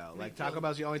Taco Bell. Like, Taco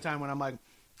Bell's the only time when I'm like,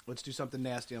 let's do something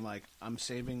nasty. I'm like, I'm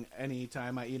saving any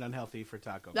time I eat unhealthy for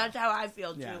Taco Bell. That's how I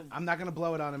feel, too. Yeah, I'm not going to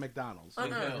blow it on a McDonald's.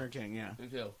 Like Burger King, yeah. Me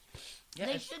too. Yeah,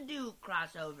 They it's should do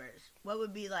crossovers. What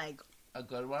would be like... a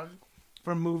good one.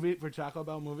 For Taco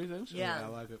Bell movie things? Yeah. I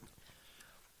like it.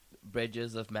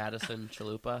 Bridges of Madison,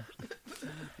 Chalupa.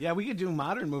 Yeah, we could do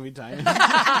modern movie tie-ins.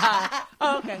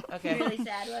 Oh, okay. Really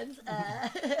sad ones.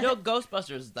 No,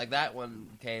 Ghostbusters, like that one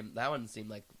seemed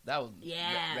like that was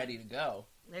Yeah. ready to go.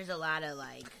 There's a lot of,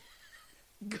 like,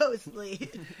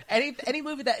 ghostly... Any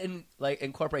movie that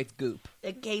incorporates goop.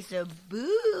 A case of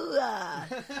boo.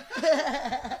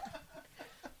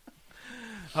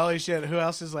 Holy shit, who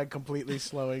else is like completely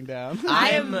slowing down?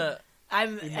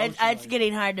 It's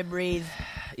getting hard to breathe.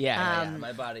 Yeah,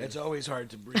 my body. It's always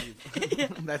hard to breathe.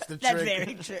 That's the trick. That's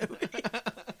very true.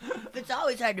 If it's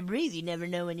always hard to breathe, you never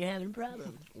know when you're having a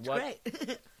problem. It's What? great.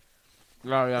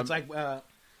 It's like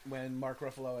when Mark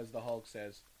Ruffalo as the Hulk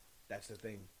says, "That's the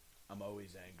thing, I'm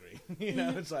always angry." You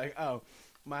know, it's like, oh,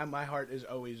 my heart is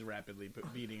always rapidly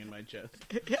beating in my chest,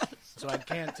 so I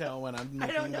can't tell when I'm I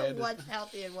making don't know bad. what's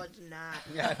healthy and what's not.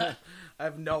 Yeah, I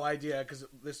have no idea because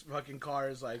this fucking car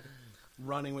is like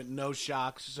running with no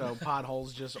shocks, so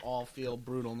potholes just all feel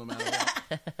brutal no matter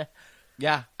what.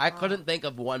 Yeah, I couldn't think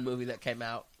of one movie that came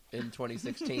out in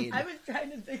 2016. I was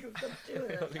trying to think of some too.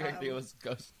 I don't think I knew it was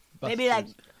Ghostbusters. Maybe like,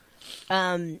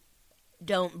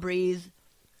 Don't Breathe,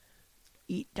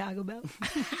 Eat Taco Bell.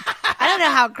 I don't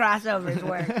know how crossovers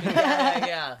work.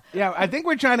 Yeah. Yeah, I think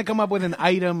we're trying to come up with an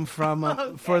item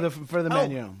from for the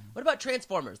menu. What about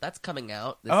Transformers? That's coming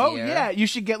out this Oh year. yeah, you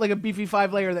should get like a beefy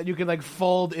 5-layer that you could like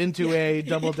fold into a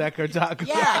double-decker taco.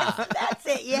 Yes, that's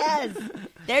it.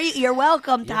 Yes, you're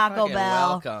welcome, You're Taco fucking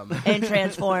Bell welcome. and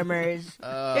Transformers.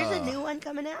 There's a new one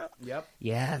coming out. Yep.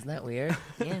 Yeah, isn't that weird?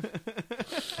 Yeah,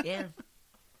 yeah.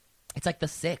 It's like the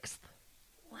 6th.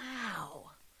 Wow,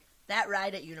 that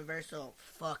ride at Universal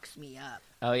fucks me up.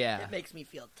 Oh yeah. It makes me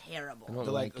feel terrible. I don't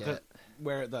The, like it.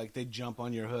 where like they jump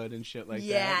on your hood and shit like that.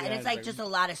 Yeah, and it's like just a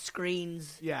lot of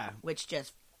screens, yeah. which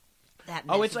just that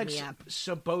Oh, messes it's like me up.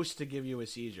 supposed to give you a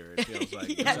seizure. It feels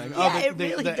like. Yeah, It's like, yeah, the, it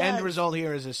really the end does. result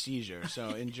here is a seizure. So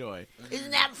enjoy.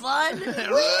 Isn't that fun?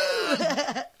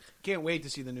 Woo! Can't wait to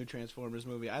see the new Transformers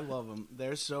movie. I love them.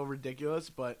 They're so ridiculous,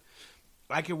 but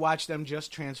I could watch them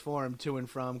just transform to and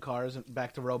from cars and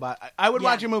back to robot. I would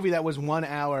watch a movie that was 1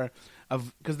 hour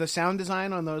of because the sound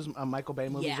design on those Michael Bay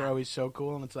movies are always so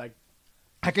cool, and it's like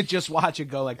I could just watch it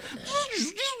go like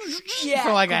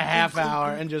for like a half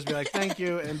hour and just be like, thank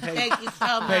you, and Thank you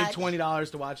so pay much.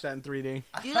 $20 to watch that in 3D.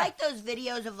 Do you like those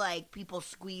videos of like people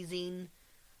squeezing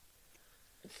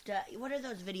stuff? What are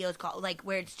those videos called? Like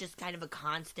where it's just kind of a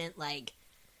constant like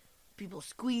people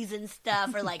squeezing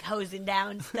stuff or like hosing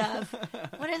down stuff.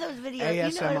 What are those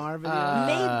videos? ASMR videos.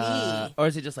 Maybe Or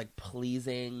is it just like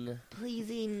pleasing?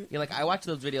 pleasing Yeah, like I watch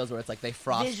those videos where it's like they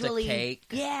frost visually. a cake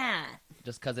Yeah.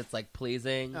 just because it's like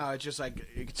pleasing. No, it's just like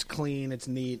it's clean, it's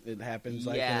neat, it happens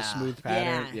like in Yeah. a smooth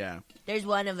pattern. Yeah. There's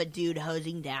one of a dude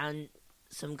hosing down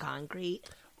some concrete.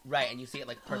 Right, and you see it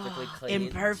like perfectly clean.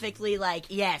 Imperfectly, like,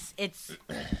 yes, it's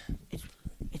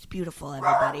beautiful,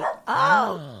 everybody.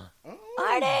 Oh,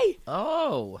 Artie!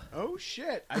 Oh. Oh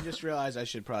shit! I just realized I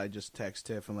should probably just text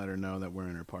Tiff and let her know that we're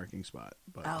in her parking spot.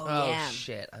 But Oh, yeah.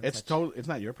 shit. it's it's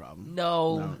not your problem.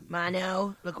 No.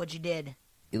 Mono, look what you did.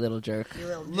 You little jerk. You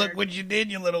little Look jerk. what you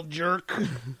did, you little jerk.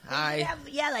 Hi.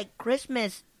 Yeah, like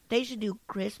Christmas. They should do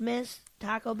Christmas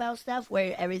Taco Bell stuff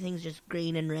where everything's just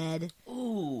green and red.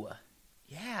 Ooh.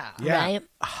 Yeah. Yeah, Right?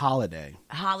 holiday.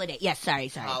 Holiday. Yes, sorry.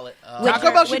 Holi- Winter-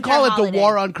 Taco Bell should winter call it holiday. the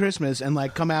war on Christmas and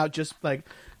like come out just like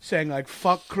saying like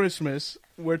fuck Christmas.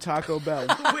 We're Taco Bell.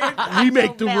 We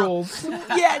make the Bell. rules.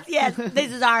 Yes.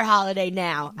 This is our holiday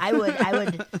now. I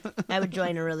would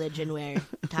join a religion where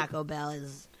Taco Bell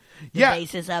is the Yeah.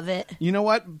 basis of it. You know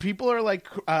what? People are like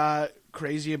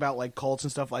crazy about like cults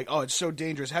and stuff. Like, oh, it's so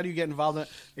dangerous. How do you get involved in it?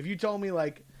 If you told me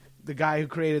like the guy who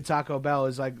created Taco Bell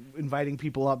is like inviting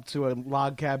people up to a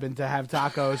log cabin to have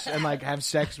tacos and like have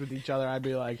sex with each other, I'd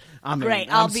be like, I'm Great,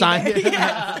 in. I'll I'm be signed. there.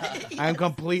 Yeah. I'm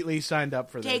completely signed up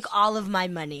for Take this. all of my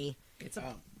money. It's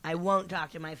a I won't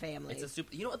talk to my family. It's a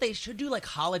super. You know what they should do? Like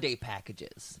holiday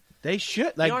packages. They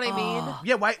should. Like, You know what I mean?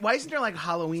 Yeah, why isn't there like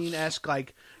Halloween-esque,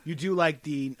 like you do like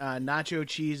the nacho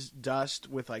cheese dust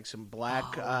with like some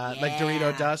black, like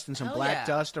Dorito dust and some Hell black yeah.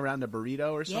 dust around a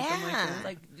burrito or something like Yeah. that?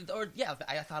 Like,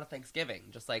 I thought of Thanksgiving.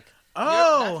 Just like,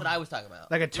 Oh! that's what I was talking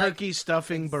about. Like a turkey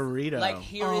stuffing burrito. Like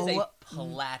here is a Oh.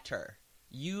 platter.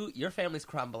 Your family's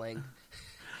crumbling,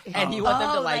 and you want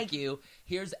them to Oh, like like- you.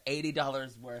 Here's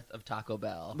 $80 worth of Taco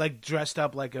Bell. Like dressed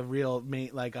up like a real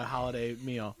like a holiday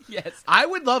meal. Yes. I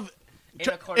would love In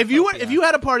a if cornucopia. you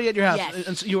had a party at your house Yes.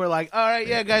 and so you were like, all right,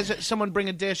 yeah, guys, someone bring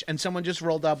a dish, and someone just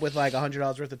rolled up with like $100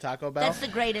 worth of Taco Bell. That's the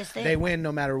greatest thing. They win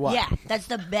no matter what. Yeah, that's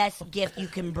the best gift you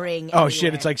can bring. Oh shit!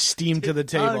 anywhere. It's like steam to the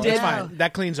table. Oh, It's no. fine.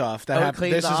 That cleans off. That Oh, it happened.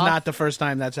 cleans This is off? not the first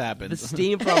time that's happened. The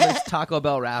steam from this Taco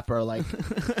Bell wrapper like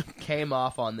came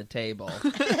off on the table.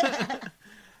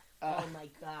 Oh my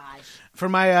gosh. For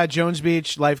my Jones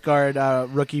Beach lifeguard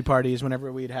rookie parties,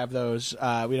 whenever we'd have those,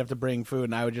 we'd have to bring food,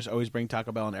 and I would just always bring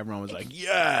Taco Bell, and everyone was like,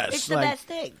 "Yes!" It's the like, best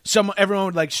thing. Everyone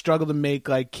would like struggle to make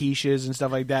like quiches and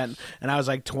stuff like that, and I was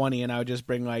like 20, and I would just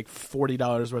bring like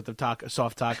 $40 worth of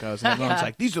soft tacos, and everyone was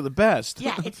like, "These are the best."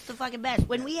 Yeah, it's the fucking best.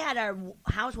 When we had our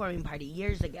housewarming party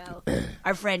years ago,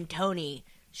 our friend Tony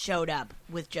showed up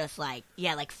with just like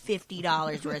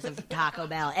 $50 worth of Taco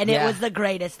Bell, and it Yeah. was the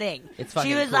greatest thing. It's She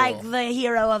fucking was cool. like the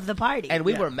hero of the party, And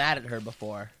we were mad at her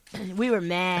before. we were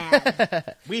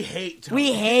mad. We hate. Tony.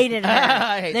 We hated her.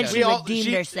 I hate Then Tony. she We all- redeemed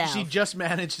herself. She just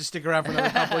managed to stick around for another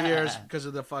couple of years because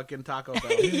of the fucking Taco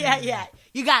Bell. yeah.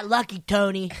 You got lucky,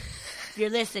 Tony. If you're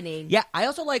listening. Yeah, I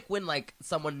also like when like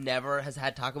someone never has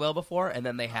had Taco Bell before and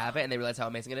then they have it and they realize how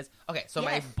amazing it is. Okay, so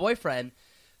my Yes. boyfriend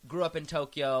grew up in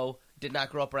Tokyo, did not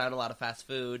grow up around a lot of fast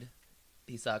food.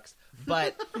 He sucks.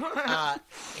 But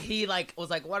he like was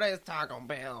like, "What is Taco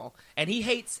Bell?" And he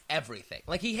hates everything.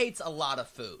 Like he hates a lot of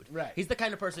food. Right. He's the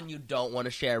kind of person you don't want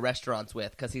to share restaurants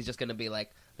with because he's just going to be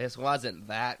like, "This wasn't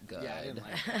that good." Yeah, I didn't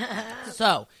like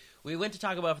So we went to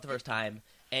Taco Bell for the first time,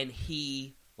 and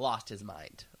he lost his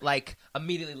mind. Like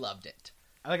immediately loved it.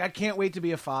 Like, I can't wait to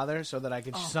be a father so that I Oh.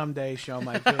 can someday show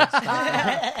my kids. Taco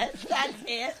Bell. That's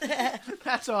it.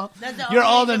 That's all. That's the You're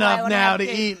only old reason why I enough wanna now have to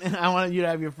kids. eat. I want you to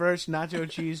have your first nacho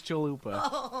cheese chalupa.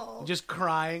 Oh. Just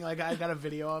crying. Like, I got a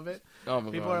video of it. Oh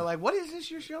my People God. are like, "What is this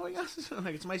you're showing us?" I'm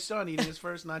like, it's my son eating his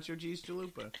first nacho cheese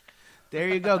chalupa. There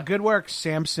you go. Good work,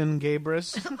 Samson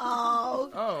Gabris.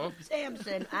 Oh, Oh.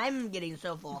 Samson, I'm getting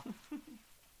so full.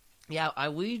 Yeah,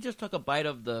 we just took a bite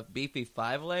of the beefy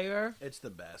 5-layer. It's the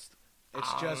best.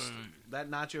 It's just that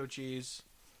nacho cheese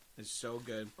is so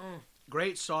good.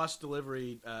 Great sauce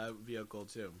delivery vehicle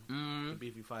too. The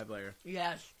beefy 5-layer.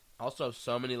 Yes. Also,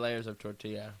 so many layers of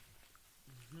tortilla.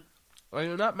 Well,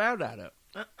 you're not mad at it.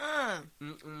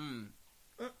 Mm-mm.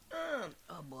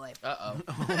 Oh boy. Uh-oh.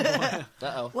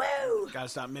 Uh-oh. Whoa. Gotta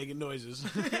stop making noises.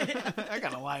 I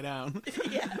gotta lie down.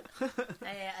 Yeah. I got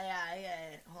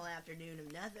a whole afternoon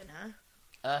of nothing, huh?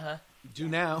 Uh-huh. Do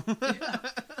now.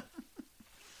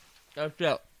 Oh,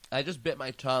 shit. I just bit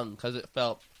my tongue because it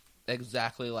felt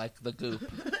exactly like the goop.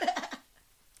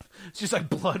 It's just like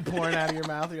blood pouring out of your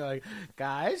mouth. You're like,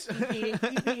 guys, Keep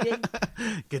eating.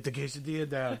 get the quesadilla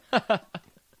down.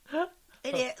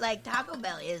 Like Taco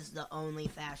Bell is the only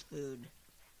fast food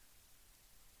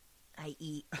I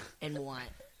eat and want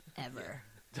ever.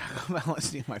 Taco Bell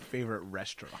is my favorite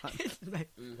restaurant. It's my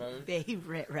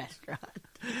favorite restaurant.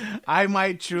 I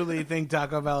might truly think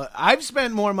Taco Bell. I've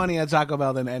spent more money at Taco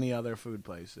Bell than any other food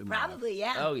place. In Probably,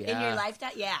 yeah. Oh, In yeah. your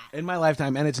lifetime, yeah. in my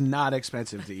lifetime, and it's not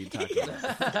expensive to eat Taco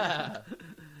Bell.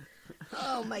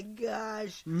 Oh my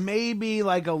gosh. Maybe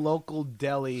like a local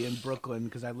deli in Brooklyn,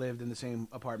 because I lived in the same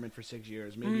apartment for 6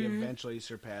 years. Maybe eventually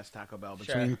surpass Taco Bell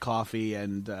between Sure. coffee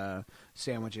and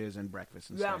sandwiches and breakfast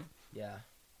and Yeah. stuff. Yeah.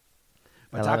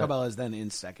 But I love Taco it. Bell is then in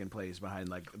second place behind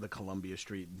like the Columbia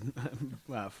Street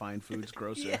fine foods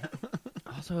grocer. Yeah.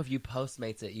 Also, if you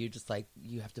Postmates it, you just like,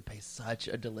 you have to pay such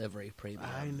a delivery premium.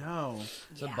 I know.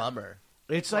 It's Yeah. a bummer.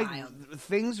 It's Wild. like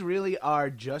things really are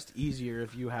just easier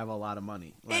if you have a lot of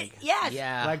money. Like, Yes.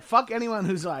 Yeah. like fuck anyone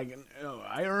who's like, oh,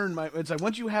 I earn my. It's like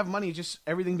once you have money, just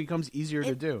everything becomes easier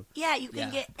to do. Yeah, you can Yeah.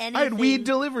 get anything. I had weed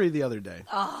delivery the other day.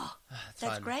 Oh, It's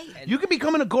that's fun. great. And You can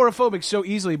become an agoraphobic so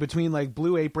easily between like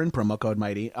Blue Apron, promo code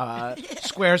Mighty,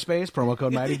 Squarespace, promo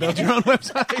code Mighty, build your own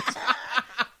website.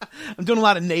 I'm doing a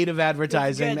lot of native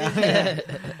advertising now. Good.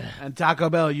 And Taco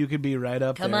Bell, you could be right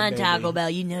up Come there, on, baby. Taco Bell.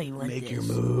 You know you want Make this. your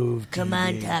move. Come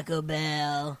on, TV. Taco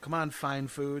Bell. Come on, Fine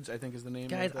Foods, I think is the name.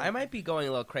 guys, of the... I might be going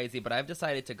a little crazy, but I've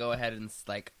decided to go ahead and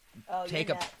like Oh, take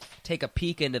you're a nuts. take a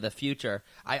peek into the future.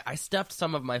 I stuffed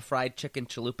some of my fried chicken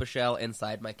chalupa shell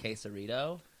inside my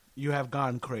quesarito. you have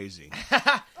gone crazy.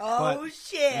 Oh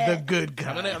shit! The good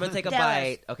kind. I'm gonna take a Tell us.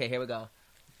 bite. Okay, here we go.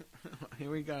 Here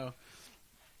we go.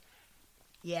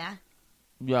 Yeah.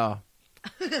 Yeah.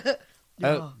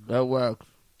 That works.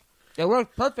 It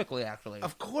works perfectly, actually.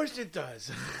 Of course it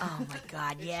does. Oh my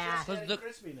god, yeah. Because the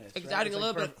crispiness. it's right? adding a It's little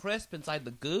like bit of crisp inside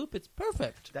the goop. It's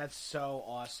perfect. That's so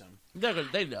awesome.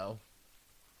 They know.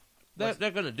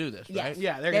 They're gonna do this, Yes. right?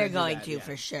 Yeah, They're gonna do going that, to yeah.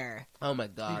 for sure. Oh my You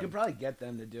god. could probably get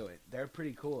them to do it. They're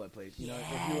pretty cool at places. You know,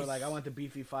 if you were like, I want the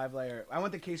beefy 5-layer, I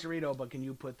want the quesarito, but can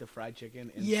you put the fried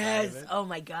chicken inside of it? Oh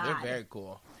my god. They're very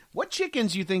cool. What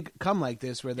chickens you think come like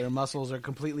this, where their muscles are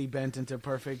completely bent into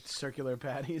perfect circular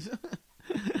patties?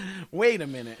 Wait a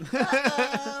minute.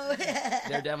 Oh.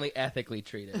 They're definitely ethically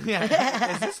treated.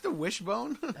 Yeah. Is this the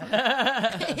wishbone?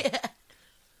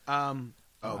 Oh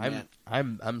man,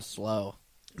 I'm slow.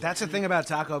 that's the thing about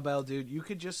Taco Bell, dude. You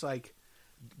could just like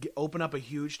open up a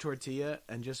huge tortilla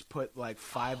and just put like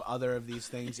 5 other of these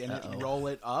things in it, roll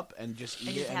it up, and just eat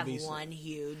And it. just And have be one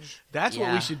huge. That's what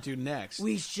Yeah. we should do next.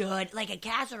 We should like a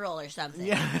casserole or something.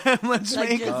 Yeah, let's Like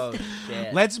make. just- Oh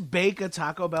shit. Let's bake a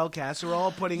Taco Bell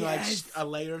casserole, putting Yes. like a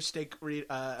layer of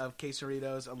of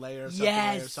quesaritos, a layer of something, a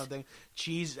layer of Yes. something,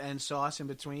 cheese and sauce in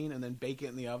between, and then bake it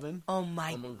in the oven Oh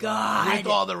my my god. with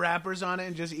all the wrappers on it,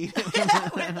 and just eat it.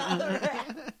 With all the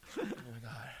wrap- Oh my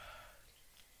god.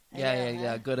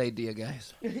 Yeah. Good idea,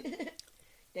 guys.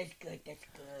 That's good. That's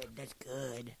good. That's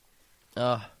good.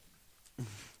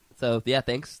 So yeah,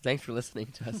 thanks for listening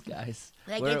to us, guys.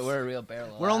 Like, we're it's- a real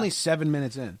barrel. We're only 7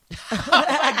 minutes in. Oh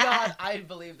my god, I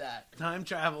believe that. Time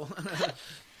travel.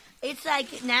 It's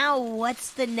like now,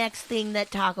 what's the next thing that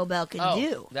Taco Bell can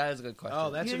do? That is a good question. Oh,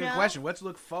 that's You a good know? question. Let's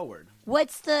look forward.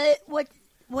 What's the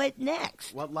what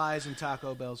next? What lies in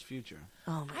Taco Bell's future?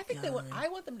 Oh my I think god. I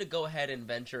want them to go ahead and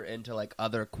venture into like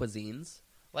other cuisines.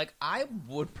 Like I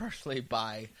would personally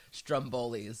buy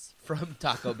Strombolis from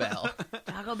Taco Bell.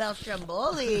 Taco Bell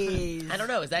Strombolis. I don't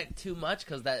know. Is that too much?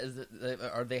 Because that is,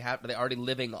 are they already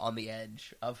living on the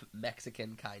edge of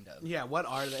Mexican kind of? Yeah, what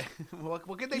are they? what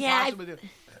could they Yeah, possibly do?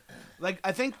 Like,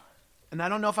 I think, and I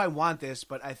don't know if I want this,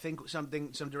 but I think some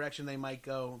direction they might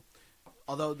go,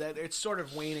 although that it's sort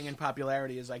of waning in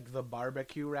popularity, is like the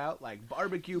barbecue route, like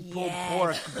barbecue pulled Yes.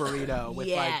 pork burrito with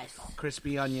Yes. like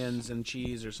crispy onions and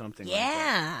cheese or something. Like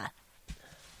that. Yeah.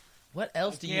 What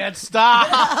else do you? Can't stop.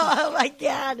 Oh my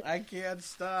god. I can't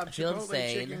stop. I feel Chipotle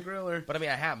insane. chicken griller. But I mean,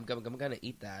 I'm gonna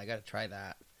eat that. I gotta try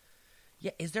that.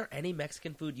 Yeah, is there any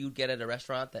Mexican food you'd get at a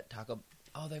restaurant that Taco?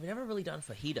 Oh, they've never really done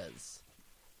fajitas.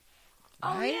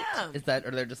 Oh Right? yeah. Is that,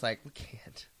 or they're just like, we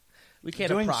can't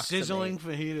Doing approximate. sizzling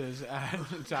fajitas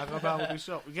at Taco Bell would be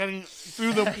so. Getting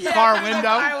through the car window.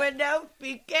 Car window.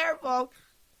 Be careful.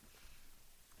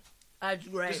 That's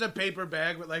great. Just a paper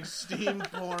bag with like steam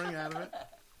pouring out of it.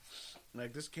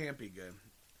 Like, this can't be good.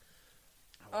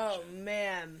 Oh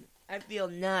man, I feel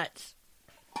nuts.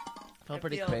 Felt I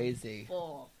pretty feel crazy.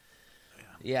 Full.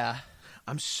 Yeah.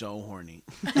 I'm so horny.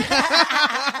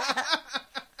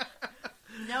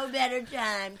 No better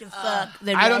time to fuck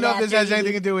than I don't right know if this after has you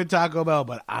anything eat. to do with Taco Bell,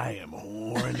 but I am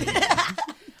horny.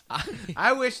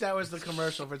 I wish that was the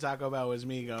commercial for Taco Bell, was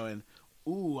me going,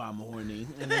 ooh, I'm horny,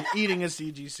 and then eating a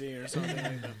CGC or something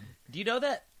like that. Do you know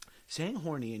that? Saying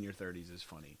horny in your 30s is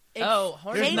funny. Oh,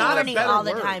 horny. There's Saying not a horny better all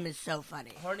the word. time is so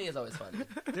funny. Horny is always funny.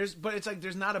 But it's like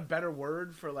there's not a better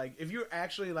word for like if you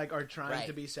actually like are trying Right.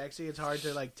 to be sexy. It's hard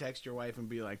to like text your wife and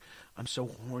be like, I'm so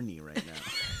horny right now.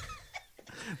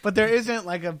 But there isn't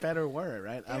like a better word,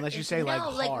 right? Unless you say like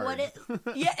hard.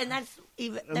 Yeah, and that's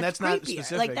even And that's not creepier.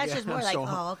 specific, Like that's yeah. just more like, So-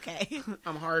 oh, okay.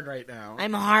 I'm hard right now.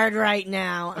 I'm hard right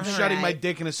now. I'm All shutting my right.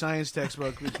 dick in a science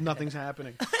textbook. Nothing's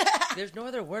happening. There's no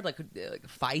other word like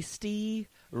feisty,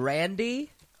 randy,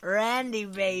 Randy,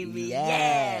 baby. Yeah.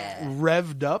 Yeah.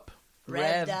 Revved up,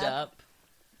 Revved up.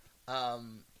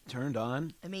 turned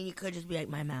on. I mean, you could just be like,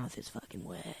 my mouth is fucking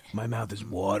wet. My mouth is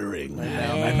watering.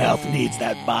 Yeah. My mouth needs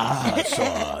that Baja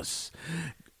sauce.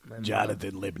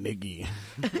 Jonathan Lipnicki.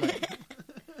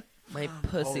 My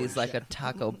pussy's like a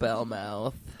Taco Bell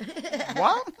mouth.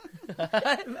 What?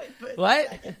 What?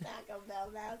 Taco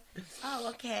Bell mouth. Oh,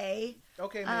 okay.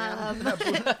 Okay, man.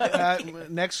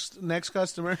 Um. Next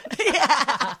customer.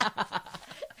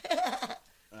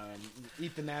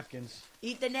 Eat the napkins.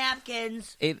 Eat the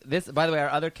napkins. This, by the way, our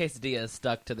other quesadilla is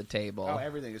stuck to the table. Oh,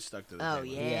 everything is stuck to the Oh,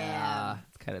 table. yeah.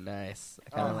 It's kind of nice. I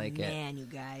kind of Oh, like it. man, you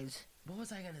guys. What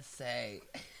was I gonna say?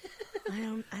 I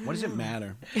don't What does know. it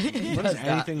matter? What does not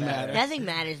anything matter. matter? Nothing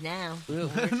matters now. We were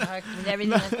talking. With everything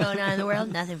that's going on in the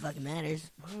world, nothing fucking matters.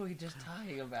 What were we just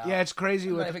talking about? Yeah, it's crazy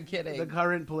I'm with not even kidding. the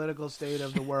current political state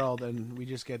of the world, and we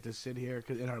just get to sit here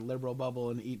in our liberal bubble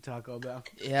and eat Taco Bell.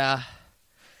 Yeah.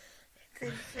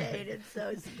 insane. It's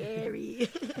so scary.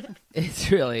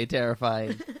 It's really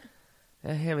terrifying.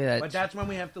 Hand me that. But that's when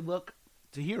we have to look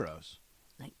to heroes.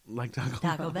 Like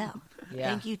Taco Bell. Yeah.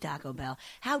 Thank you, Taco Bell.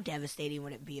 How devastating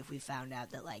would it be if we found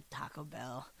out that, like, Taco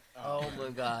Bell... Oh, my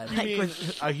God. I mean,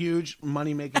 a huge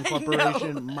money-making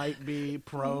corporation might be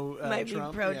pro might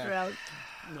Trump. be pro Yeah. Trump.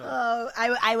 Oh,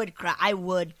 I would cry. I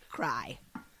would cry.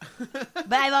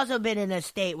 But I've also been in a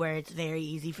state where it's very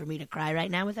easy for me to cry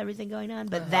right now with everything going on.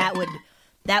 But that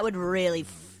would really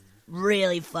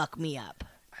fuck me up.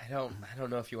 I don't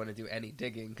know if you want to do any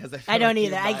digging because I don't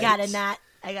either. I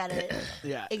gotta.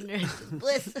 Yeah. Ignorance is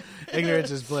bliss. Ignorance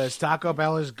is bliss. Taco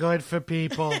Bell is good for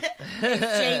people.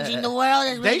 It's changing the world.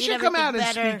 It's They making should come out everything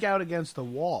and better. speak out against the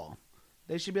wall.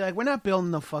 They should be like, we're not building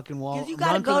the fucking wall. Because you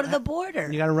gotta Run for go to the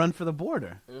border. You gotta run for the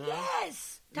border.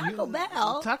 Yes, Taco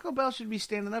Bell. Taco Bell should be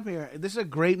standing up here. This is a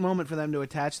great moment for them to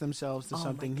attach themselves to Oh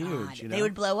something my God. huge. You know? They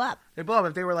would blow up. They blow up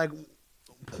if they were like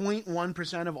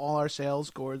 0.1% of all our sales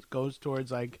goes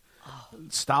towards like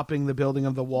stopping the building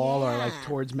of the wall or like Yeah.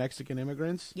 towards Mexican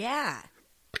immigrants. Yeah.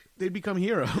 They'd become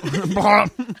heroes. Sorry.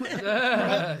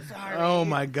 Oh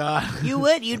my God. You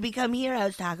would. You'd become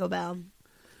heroes, Taco Bell.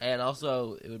 And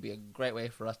also, it would be a great way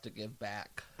for us to give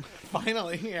back.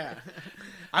 Finally, yeah.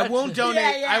 I won't donate.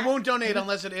 Yeah, yeah. I won't donate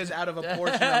unless it is out of a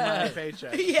portion of my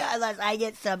paycheck. Yeah, unless I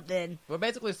get something. We're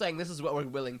basically saying this is what we're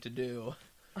willing to do.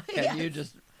 Can Yes. you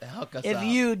just hook us If up?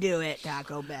 you do it,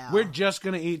 Taco Bell. We're just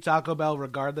gonna eat Taco Bell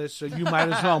regardless, so you might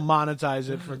as well monetize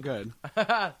it for good.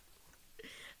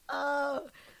 Oh.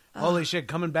 Holy shit!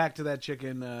 Coming back to that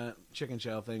chicken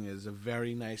shell thing is a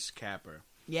very nice capper.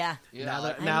 Yeah. Yeah, now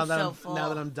that I'm now that so I'm, full. now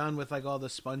that I'm done with like all the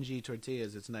spongy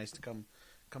tortillas, it's nice to come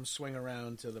swing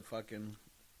around to the fucking.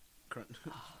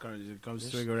 Come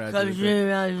swing around. To the,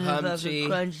 Punchy.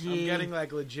 Crunchy. I'm getting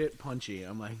like legit punchy.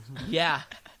 I'm like, Yeah.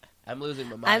 I'm losing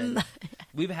my mind.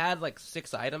 We've had like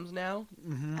 6 items now.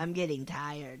 I'm getting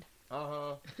tired.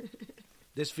 Uh-huh.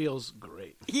 this feels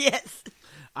great. Yes.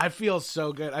 I feel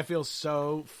so good. I feel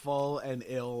so full and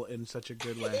ill in such a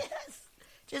good way. Yes.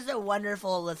 Just a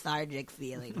wonderful lethargic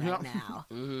feeling right now.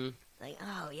 Mm-hmm. Like,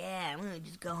 oh yeah, I'm gonna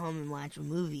just go home and watch a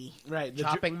movie. Right. The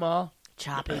Chopping Mall.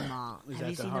 Chopping Mall. Is Have that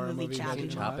you the seen the horror movie movie that Chopping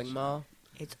you Mall? Chopping Mall.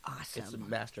 It's It's a awesome.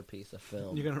 masterpiece of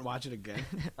film. You're gonna watch it again.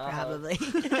 Probably.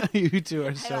 You two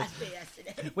are I so. watched it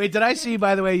yesterday. Wait, did I see?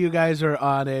 By the way, you guys are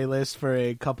on a list for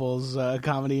a couples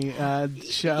comedy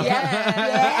show.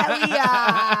 Yeah, we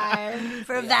are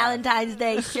for a Valentine's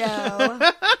Day show.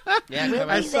 Yeah, We'll come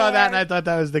I on. be saw that and there. I thought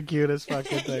that was the cutest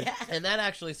fucking thing. Yeah. And that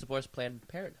actually supports Planned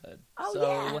Parenthood. Oh, so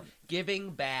yeah. giving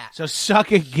back. So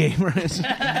suck it, gamers.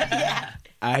 Yeah.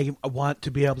 I want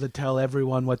to be able to tell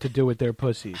everyone what to do with their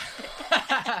pussies.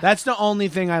 That's the only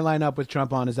thing I line up with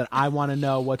Trump on is that I want to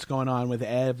know what's going on with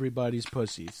everybody's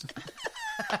pussies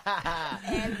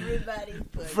Everybody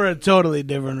put for a totally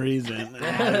different reason.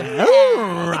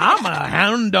 I'm a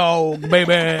hound dog,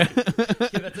 baby. Yeah,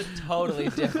 that's a totally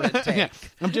different take. Yeah,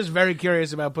 I'm just very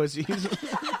curious about pussies.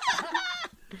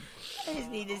 I just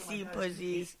need to see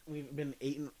pussies. We've been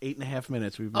eight and a half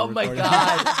minutes. We've been Oh my recording.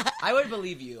 god. I would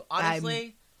believe you.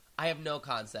 Honestly, I have no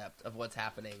concept of what's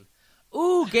happening.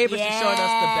 Ooh, Gabriel's just showing us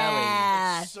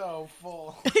Yeah. So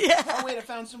full. Oh wait, I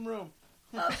found some room.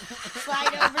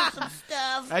 Slide over some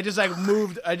stuff. I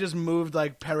just moved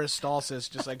like peristalsis,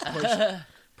 just like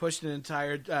pushed an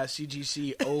entire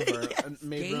CGC over and the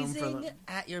made belly. room for Gazing them.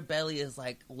 at your belly is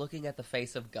like looking at the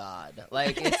face of God.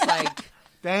 Like it's like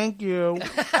Thank you.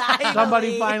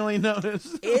 Somebody finally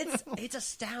noticed. it's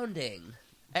astounding.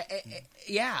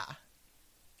 Yeah.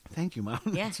 Thank you, Mom.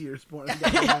 Yeah. Tears pouring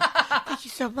down. Thank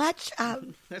you so much.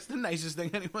 That's the nicest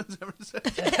thing anyone's ever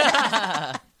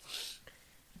said.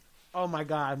 Oh my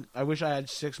god! I wish I had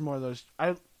 6 more of those.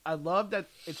 I love that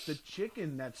it's the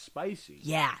chicken that's spicy.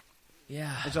 Yeah.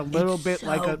 Yeah. It's a little It's bit so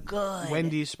like a good.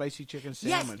 Wendy's spicy chicken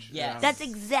sandwich. yes. That's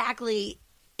exactly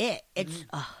it. It's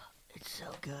it's so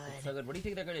good. So good. What do you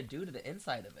think they're gonna do to the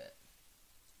inside of it?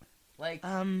 Like,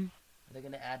 are they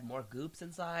gonna add more goops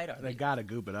inside? Are They gotta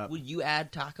goop it up. Would you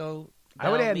add taco? I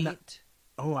would Bell add meat.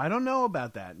 Oh, I don't know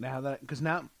about that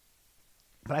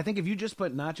but I think if you just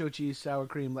put nacho cheese, sour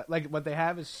cream, like what they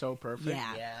have is so perfect.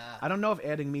 Yeah. Yeah. I don't know if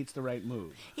adding meat's the right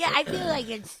move. Yeah, I feel like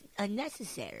it's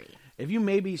unnecessary. If you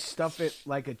maybe stuff it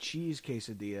like a cheese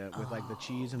quesadilla with like the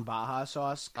cheese and Baja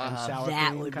sauce and sour That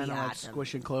cream, would kind be of like awesome.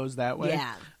 squish and close that way.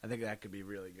 Yeah. I think that could be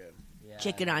really good. Yeah.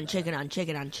 Chicken on chicken on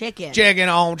chicken on chicken. Chicken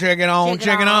on, chicken on,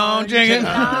 chicken on, chicken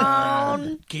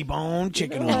on. Keep on,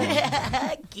 chicken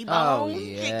on. Keep Oh, on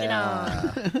yeah. chicken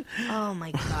on. Oh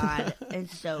my god,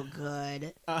 it's so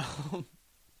good.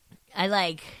 I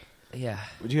like. Yeah.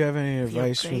 Would you have any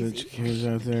advice for the crazy. kids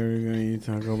out there who are going to eat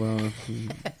Taco Bell?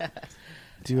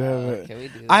 Do you have Can we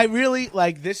do that? I really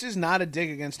like. This is not a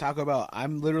dig against Taco Bell.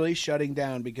 I'm literally shutting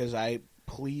down because I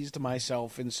pleased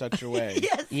myself in such a way.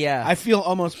 Yes. Yeah. I feel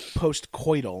almost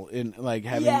post-coital in like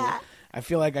having. Yeah. I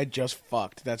feel like I just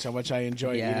fucked. That's how much I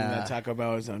enjoy eating Yeah. that Taco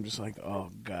Bell. I'm just like, oh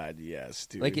god, yes,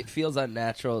 dude. Like, it feels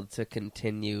unnatural to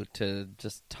continue to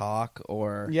just talk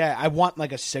or... Yeah, I want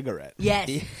like a cigarette. Yes.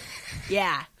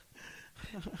 Yeah.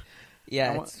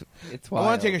 Yeah, I want- it's I wild.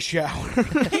 want to take a shower.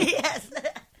 Yes.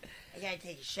 I gotta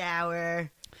take a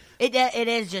shower. It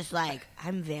is just like,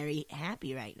 I'm very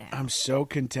happy right now. I'm so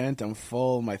content. I'm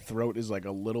full. My throat is like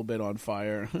a little bit on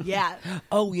fire. Yeah.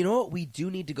 Oh, you know what? We do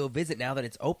need to go visit now that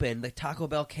it's open. The Taco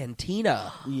Bell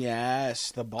Cantina.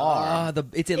 Yes, the bar.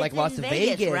 It's in like It's Las in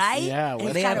Vegas, right? Yeah, And let's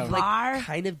it's they got have a bar. like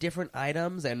kind of different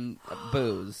items and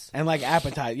booze. And like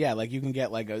appetite, yeah, like you can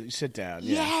get like a sit down.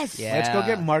 Yeah. Yes. Yeah. Let's go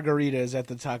get margaritas at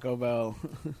the Taco Bell.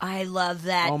 I love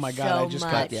that. Oh my god, so I just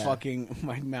much. got Yeah. fucking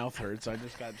my mouth hurts. I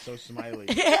just got so smiley.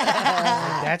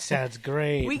 That sounds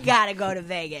great. We gotta go to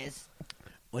Vegas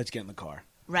Let's get in the car.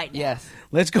 right now. Yes.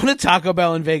 Let's go to Taco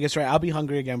Bell in Vegas. Right, I'll be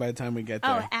hungry again by the time we get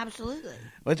Oh, there. absolutely.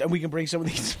 We can bring some of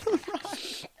these.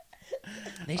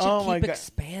 They should Oh my keep God.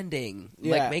 expanding.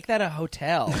 Yeah. Like, make that a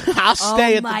hotel. I'll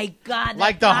stay Oh at my god!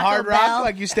 like that the Taco Hard Rock, Bell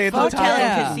like you stay at the hotel Taco. and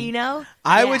Yeah. casino.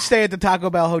 I Yeah. would stay at the Taco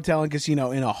Bell hotel and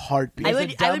casino in a heartbeat. I As a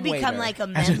would. I would dumb become waiter. like a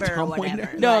As a member or dumb whatever.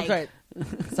 waiter? No, like, I'm sorry.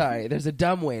 Sorry, there's a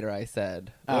dumb waiter, I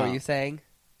said. What Oh. were you saying?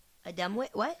 A dumb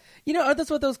what? You know, aren't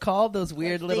that's what those called? Those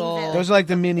weird Those little... things that- Those are like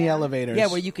the mini elevators. Yeah,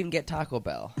 where you can get Taco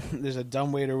Bell. There's a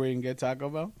dumb waiter where you can get Taco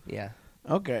Bell. Yeah.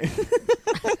 Okay.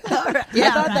 I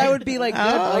thought that would be like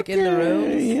good, like in the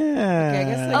rooms. Yeah. Okay, I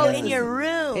guess Oh, like in your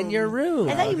room. In your room.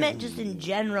 I thought you meant just in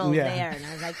general Yeah. there, and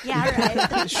I was like, yeah,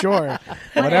 all right. Sure.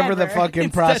 Whatever the Whatever. fucking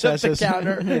Instead process of the is.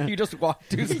 counter, Yeah. you just walk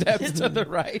 2 steps to the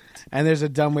right. And there's a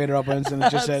dumb waiter up and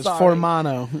it just says Sorry.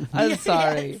 Formano. I'm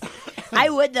sorry. I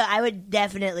would though. I would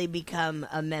definitely become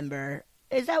a member.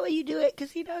 Is that what you do at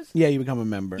casinos? Yeah, you become a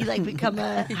member. You like become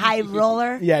a high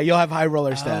roller? Yeah, you'll have high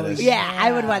roller status. Yeah,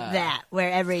 I would want that. Where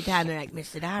every time they're like,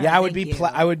 Mr. Dara, Yeah, I would thank be you."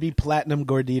 I would be platinum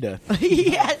gordita.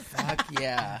 Yes. Fuck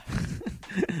yeah.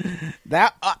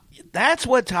 That's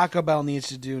what Taco Bell needs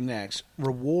to do next.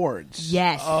 Rewards.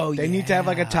 Yes. Oh, They need to have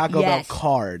like a Taco Yes. Bell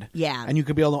card. Yeah. And you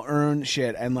could be able to earn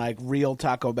shit, and like real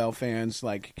Taco Bell fans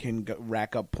like can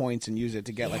rack up points and use it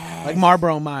to get like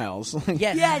Marlboro Miles.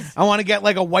 Yes. Yes. I want to get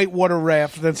like a whitewater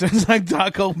raft that says like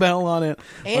Taco Bell on it.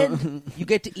 And you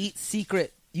get to eat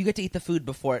secret. You get to eat the food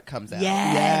before it comes out.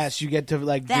 Yes. Yes, you get to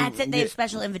like. That's do, it. They have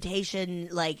special invitation,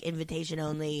 like invitation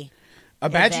only.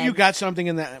 Imagine you event. got something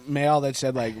in the mail that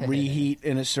said like reheat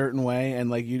in a certain way, and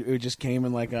like it just came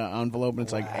in like an envelope, and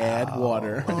it's like add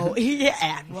water. Oh, yeah,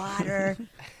 add water.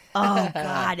 Oh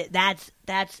God,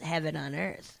 that's heaven on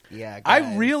earth. Yeah. I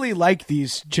guys. really like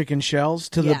these chicken shells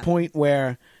to the Yeah. point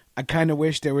where I kind of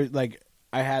wish there were like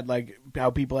I had like how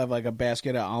people have like a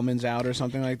basket of almonds out or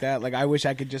something like that. Like I wish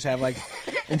I could just have like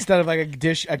instead of like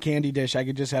a candy dish, I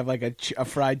could just have like a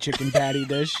fried chicken patty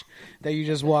dish that you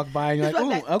just walk by and you're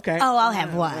like, ooh, okay. Oh, I'll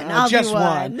have one. I'll just do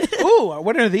one. Ooh,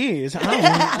 what are these?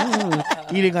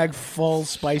 Eating like full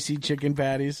spicy chicken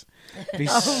patties. It'd be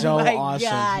so oh my awesome.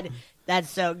 God, that's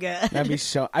so good. That'd be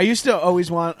so. I used to always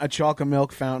want a chocolate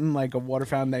milk fountain, like a water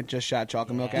fountain that just shot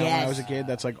chocolate milk out when I Yes. was a kid.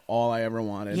 That's like all I ever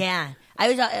wanted. Yeah, I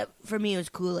was. For me, it was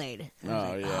Kool-Aid.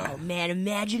 Oh yeah. Oh man,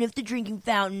 imagine if the drinking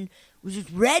fountain was just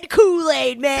red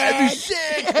Kool-Aid, man. That'd be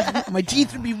sick. My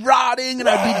teeth would be rotting and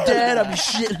I'd be dead. I'd be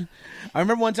shit. I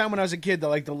remember one time when I was a kid, the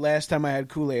last time I had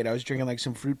Kool-Aid, I was drinking like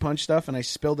some fruit punch stuff and I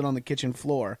spilled it on the kitchen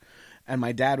floor. And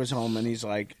my dad was home and he's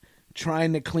like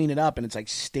trying to clean it up and it's like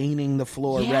staining the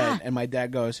floor Yeah. red. And my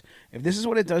dad goes, if this is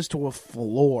what it does to a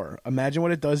floor, imagine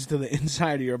what it does to the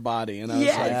inside of your body. And I was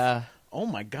Yes. like, Yeah. oh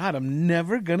my God, I'm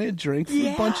never going to drink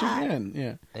fruit punch again.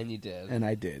 Yeah. And you did. And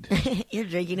I did. You're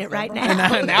drinking it right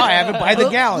now. And now I have it by the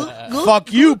gallon.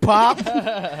 Fuck you, Pop.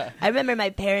 I remember my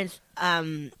parents.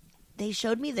 They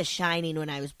showed me The Shining when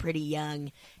I was pretty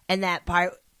young, and that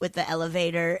part with the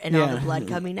elevator and all the Yeah. blood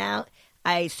coming out.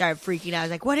 I started freaking out. I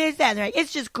was like, "What is that?" They're like,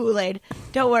 "It's just Kool-Aid.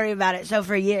 Don't worry about it." So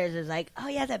for years, it was like, "Oh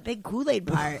yeah, that big Kool-Aid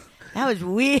part. That was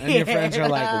weird." And your friends are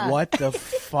like, what the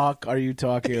fuck are you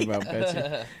talking about,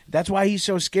 Betsy? That's why he's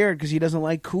so scared, because he doesn't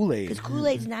like Kool-Aid. Because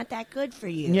Kool-Aid's not that good for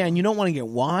you. Yeah, and you don't want to get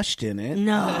washed in it.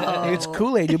 No. It's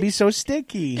Kool-Aid. You'll be so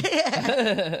sticky.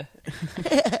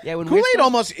 Yeah, when Kool-Aid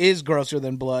almost is grosser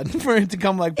than blood for it to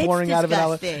come like It's pouring out of an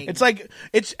elevator. disgusting.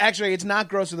 It's like, it's not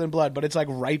grosser than blood, but it's like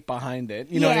right behind it.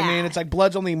 You know what I Yeah. mean? It's like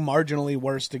blood's only marginally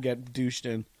worse to get douched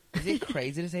in. Is it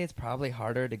crazy to say it's probably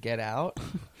harder to get out?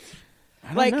 I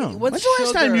don't Like, know. what's When's the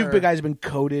last time you sugar? guys have been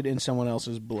coated in someone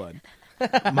else's blood?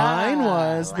 Mine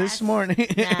was this morning.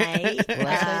 Night.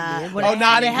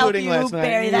 Not to help including you last night.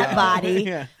 bury that body.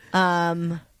 Yeah.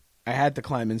 I had to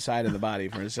climb inside of the body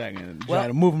for a second and try Well-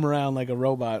 to move him around like a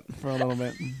robot for a little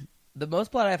bit. The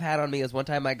most blood I've had on me is one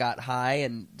time I got high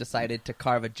and decided to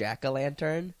carve a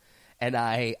jack-o'-lantern, and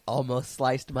I almost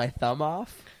sliced my thumb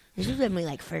off. This was when we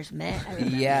like first met. I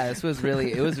remember. Yeah, this was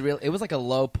really. It was like a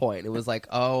low point. It was like,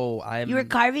 oh, You were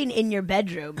carving in your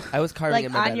bedroom. I was carving Like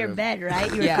in my on bedroom. your bed,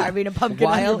 right? You were Yeah. carving a pumpkin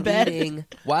on your bed.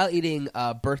 while eating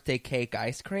birthday cake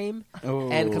ice cream,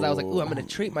 and because I was like, ooh, I'm going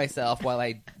to treat myself while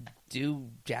I do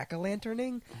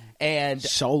jack-o'-lanterning, and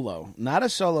Not a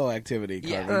solo activity.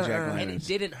 yeah, Carving and jack-o'-lanterns. it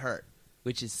didn't hurt,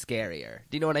 which is scarier.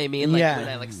 Do you know what I mean? Like Yeah. when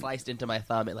I like sliced into my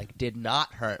thumb, it like did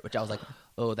not hurt, which I was like,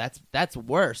 oh, that's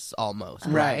worse almost,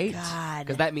 Right. right? God.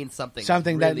 Because that means something you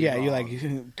really wrong.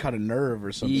 like cut a nerve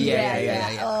or something.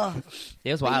 Yeah. Oh,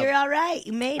 It was but wild. you're all right.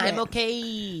 You made it. I'm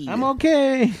okay. I'm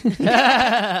okay.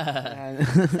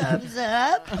 Thumbs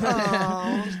up.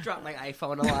 Oh. Just dropped my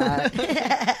iPhone a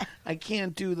lot. I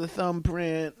can't do the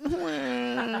thumbprint.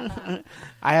 I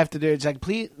have to do it's like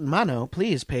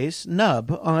please paste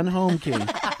nub on home key.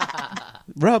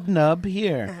 Rub nub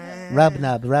here. Rub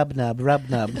nub. Rub nub.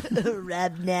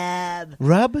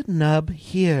 Rub nub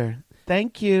here.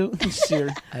 Thank you.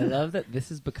 I love that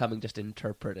this is becoming just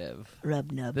interpretive.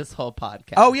 Rub nub. This whole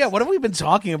podcast. Oh yeah, what have we been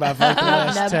talking about for like the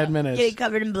last Nub. 10 minutes? Getting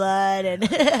covered in blood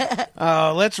and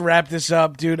Oh, let's wrap this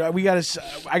up, dude. I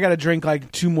gotta drink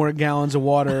like 2 more gallons of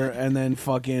water and then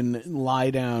fucking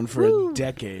lie down for a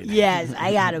decade. yes,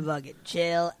 I gotta fucking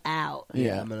chill out.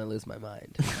 Yeah, I'm gonna lose my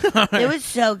mind. It was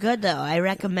so good though. I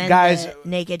recommend Guys, the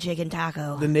naked chicken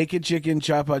taco. The naked chicken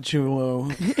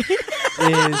chapachulo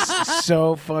is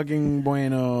so fucking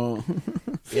bueno.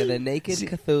 Yeah, the naked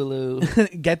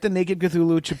Cthulhu. Get the naked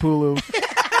Cthulhu Chapulu.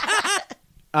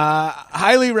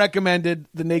 Highly recommended.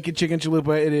 The naked chicken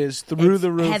chalupa. It is through It's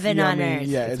the roof. heaven on yummy. earth.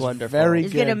 Yeah, It's it's wonderful. Very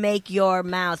It's good. gonna make your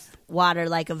mouth water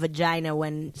like a vagina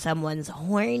when someone's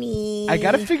horny. I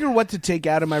gotta figure what to take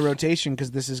out of my rotation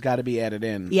because this has got to be added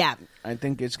in. Yeah, I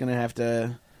think it's gonna have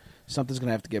to. Something's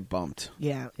gonna have to get bumped.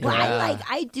 yeah. Yeah. Well,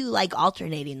 I do like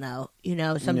alternating though. You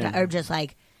know, sometimes Yeah. or just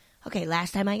like, okay,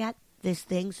 last time I got this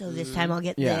thing, so this time I'll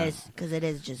get Yeah. this because it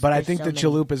is just. But I there's think so the many.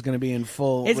 chalupa is going to be in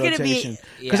full It's gonna be- rotation.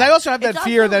 Because Yeah. I also have that It's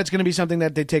fear also- that it's going to be something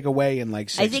that they take away in like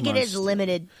 6 I think months. it is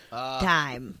limited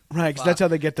time. Right, because that's how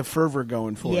they get the fervor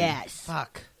going for Yes.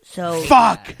 Fuck. So it.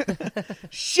 Fuck!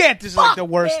 Shit, this is like the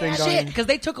worst thing man. going. Shit, because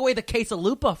they took away the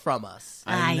Chalupa from us.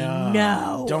 I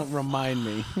know. Don't remind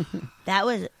me. that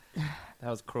was. That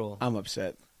was cruel. I'm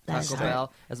upset. That's Taco right.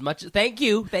 Bell, as much. Thank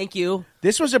you.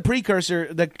 This was a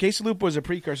precursor. The quesalupa was a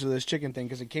precursor to this chicken thing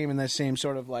because it came in that same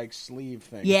sort of like sleeve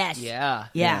thing. Yes. Yeah.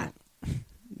 Yeah.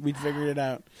 We figured it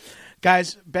out.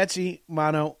 Guys, Betsy,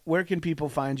 Mono, where can people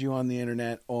find you on the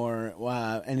internet or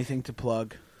anything to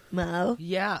plug? Mo.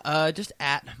 Yeah. Just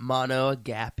at Mono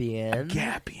Gapian.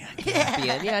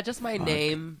 Gapian. Yeah. Just my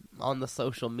name on the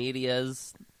social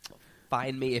medias.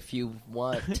 Find me if you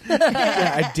want.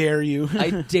 Yeah, I dare you. I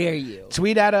dare you.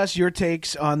 Tweet at us your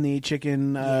takes on the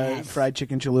chicken, Yes. fried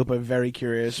chicken chalupa. Very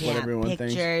curious what Yeah, everyone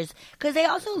thinks. pictures. Because they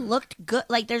also looked good.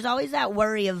 Like, there's always that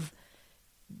worry of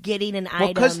getting an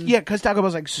Well, item. because Taco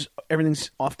Bell's like everything's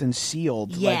often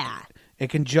sealed. Like, Yeah. it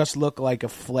can just look like a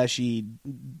fleshy,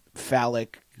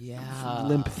 phallic, Yeah.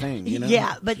 limp thing. You know.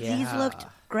 Yeah, but these Yeah. looked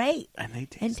great and they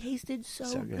and taste. tasted so,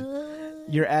 so good. good.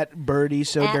 You're at Birdie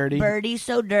So At Dirty. Birdie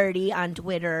So Dirty on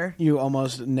Twitter. You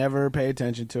almost never pay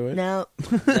attention to it. No.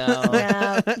 No.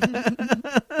 No.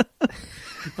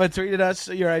 But tweet at us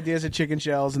your ideas of chicken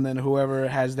shells, and then whoever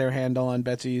has their handle on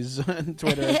Betsy's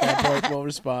Twitter at that point will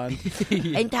respond.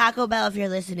 And Taco Bell, if you're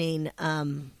listening,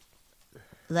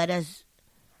 let us,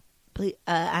 please,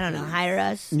 I don't know, hire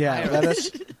us. Yeah, let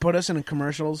us put us in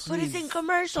commercials. Put us in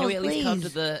commercials, Can we at least please. come to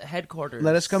the headquarters?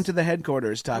 Let us come to the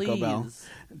headquarters, Taco Bell. Please.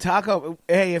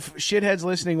 Hey, if shitheads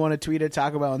listening want to tweet at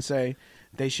Taco Bell and say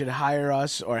they should hire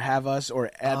us or have us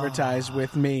or advertise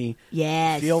with me,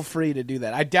 Yes. feel free to do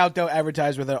that. I doubt they'll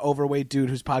advertise with an overweight dude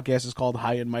whose podcast is called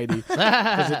High and Mighty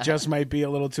because it just might be a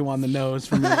little too on the nose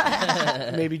for me.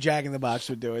 Maybe Jack in the Box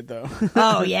would do it, though.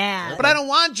 Oh, yeah. But I don't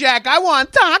want Jack. I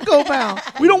want Taco Bell.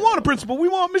 We don't want a principal. We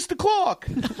want Mr. Clark.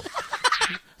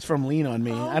 It's from Lean on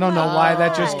Me. I don't know why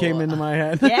that just came into my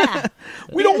head. Yeah.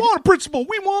 We don't want a principal.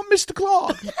 We want Mr.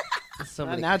 Clark. So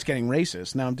many. Now it's getting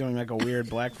racist. Now I'm doing like a weird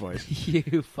black voice.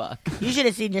 You fuck. You should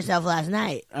have seen yourself last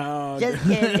night. Oh, Just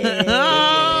kidding.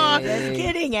 Just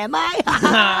kidding, am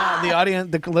I? the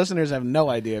audience, the listeners have no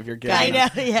idea if you're gay. I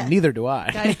know, yeah. Neither do I.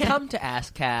 Guys, come to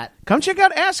Ask Cat. Come check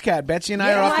out Ask Cat. Betsy and I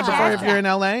Yeah, are off to watch perform Ask if you're in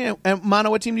LA. And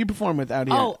Mono, what team do you perform with out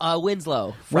here? Oh,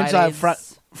 Winslow. Winslow,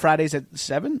 Fridays. Fridays at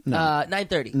 7? No,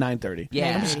 9:30. 9:30.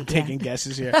 Yeah. I'm just taking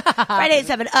guesses here. Friday at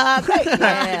 7. Great.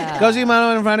 Yeah. Go see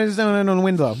Mono on Fridays at 7 on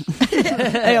Winslow.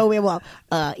 Oh, well,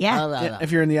 yeah. No.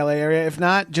 If you're in the LA area. If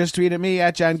not, just tweet at me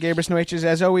at John Gabrus.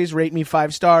 As always, rate me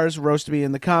 5 stars, roast me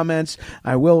in the comments.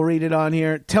 I will read it on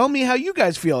here. Tell me how you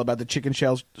guys feel about the chicken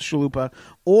shell chalupa,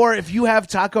 or if you have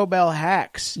Taco Bell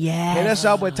hacks. Yes. Hit us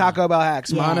up with Taco Bell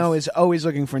hacks. Yes. Mono is always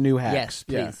looking for new hacks. Yes,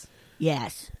 please.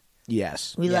 Yes.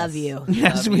 Yes. We love you.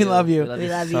 Yes, we love you. We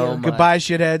love so you. much. Goodbye,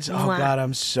 shitheads. Oh, Mwah. God,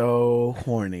 I'm so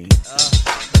horny.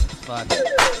 Fun.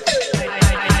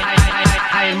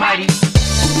 High and mighty.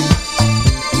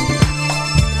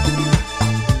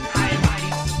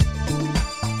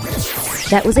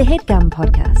 That was a HeadGum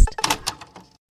podcast.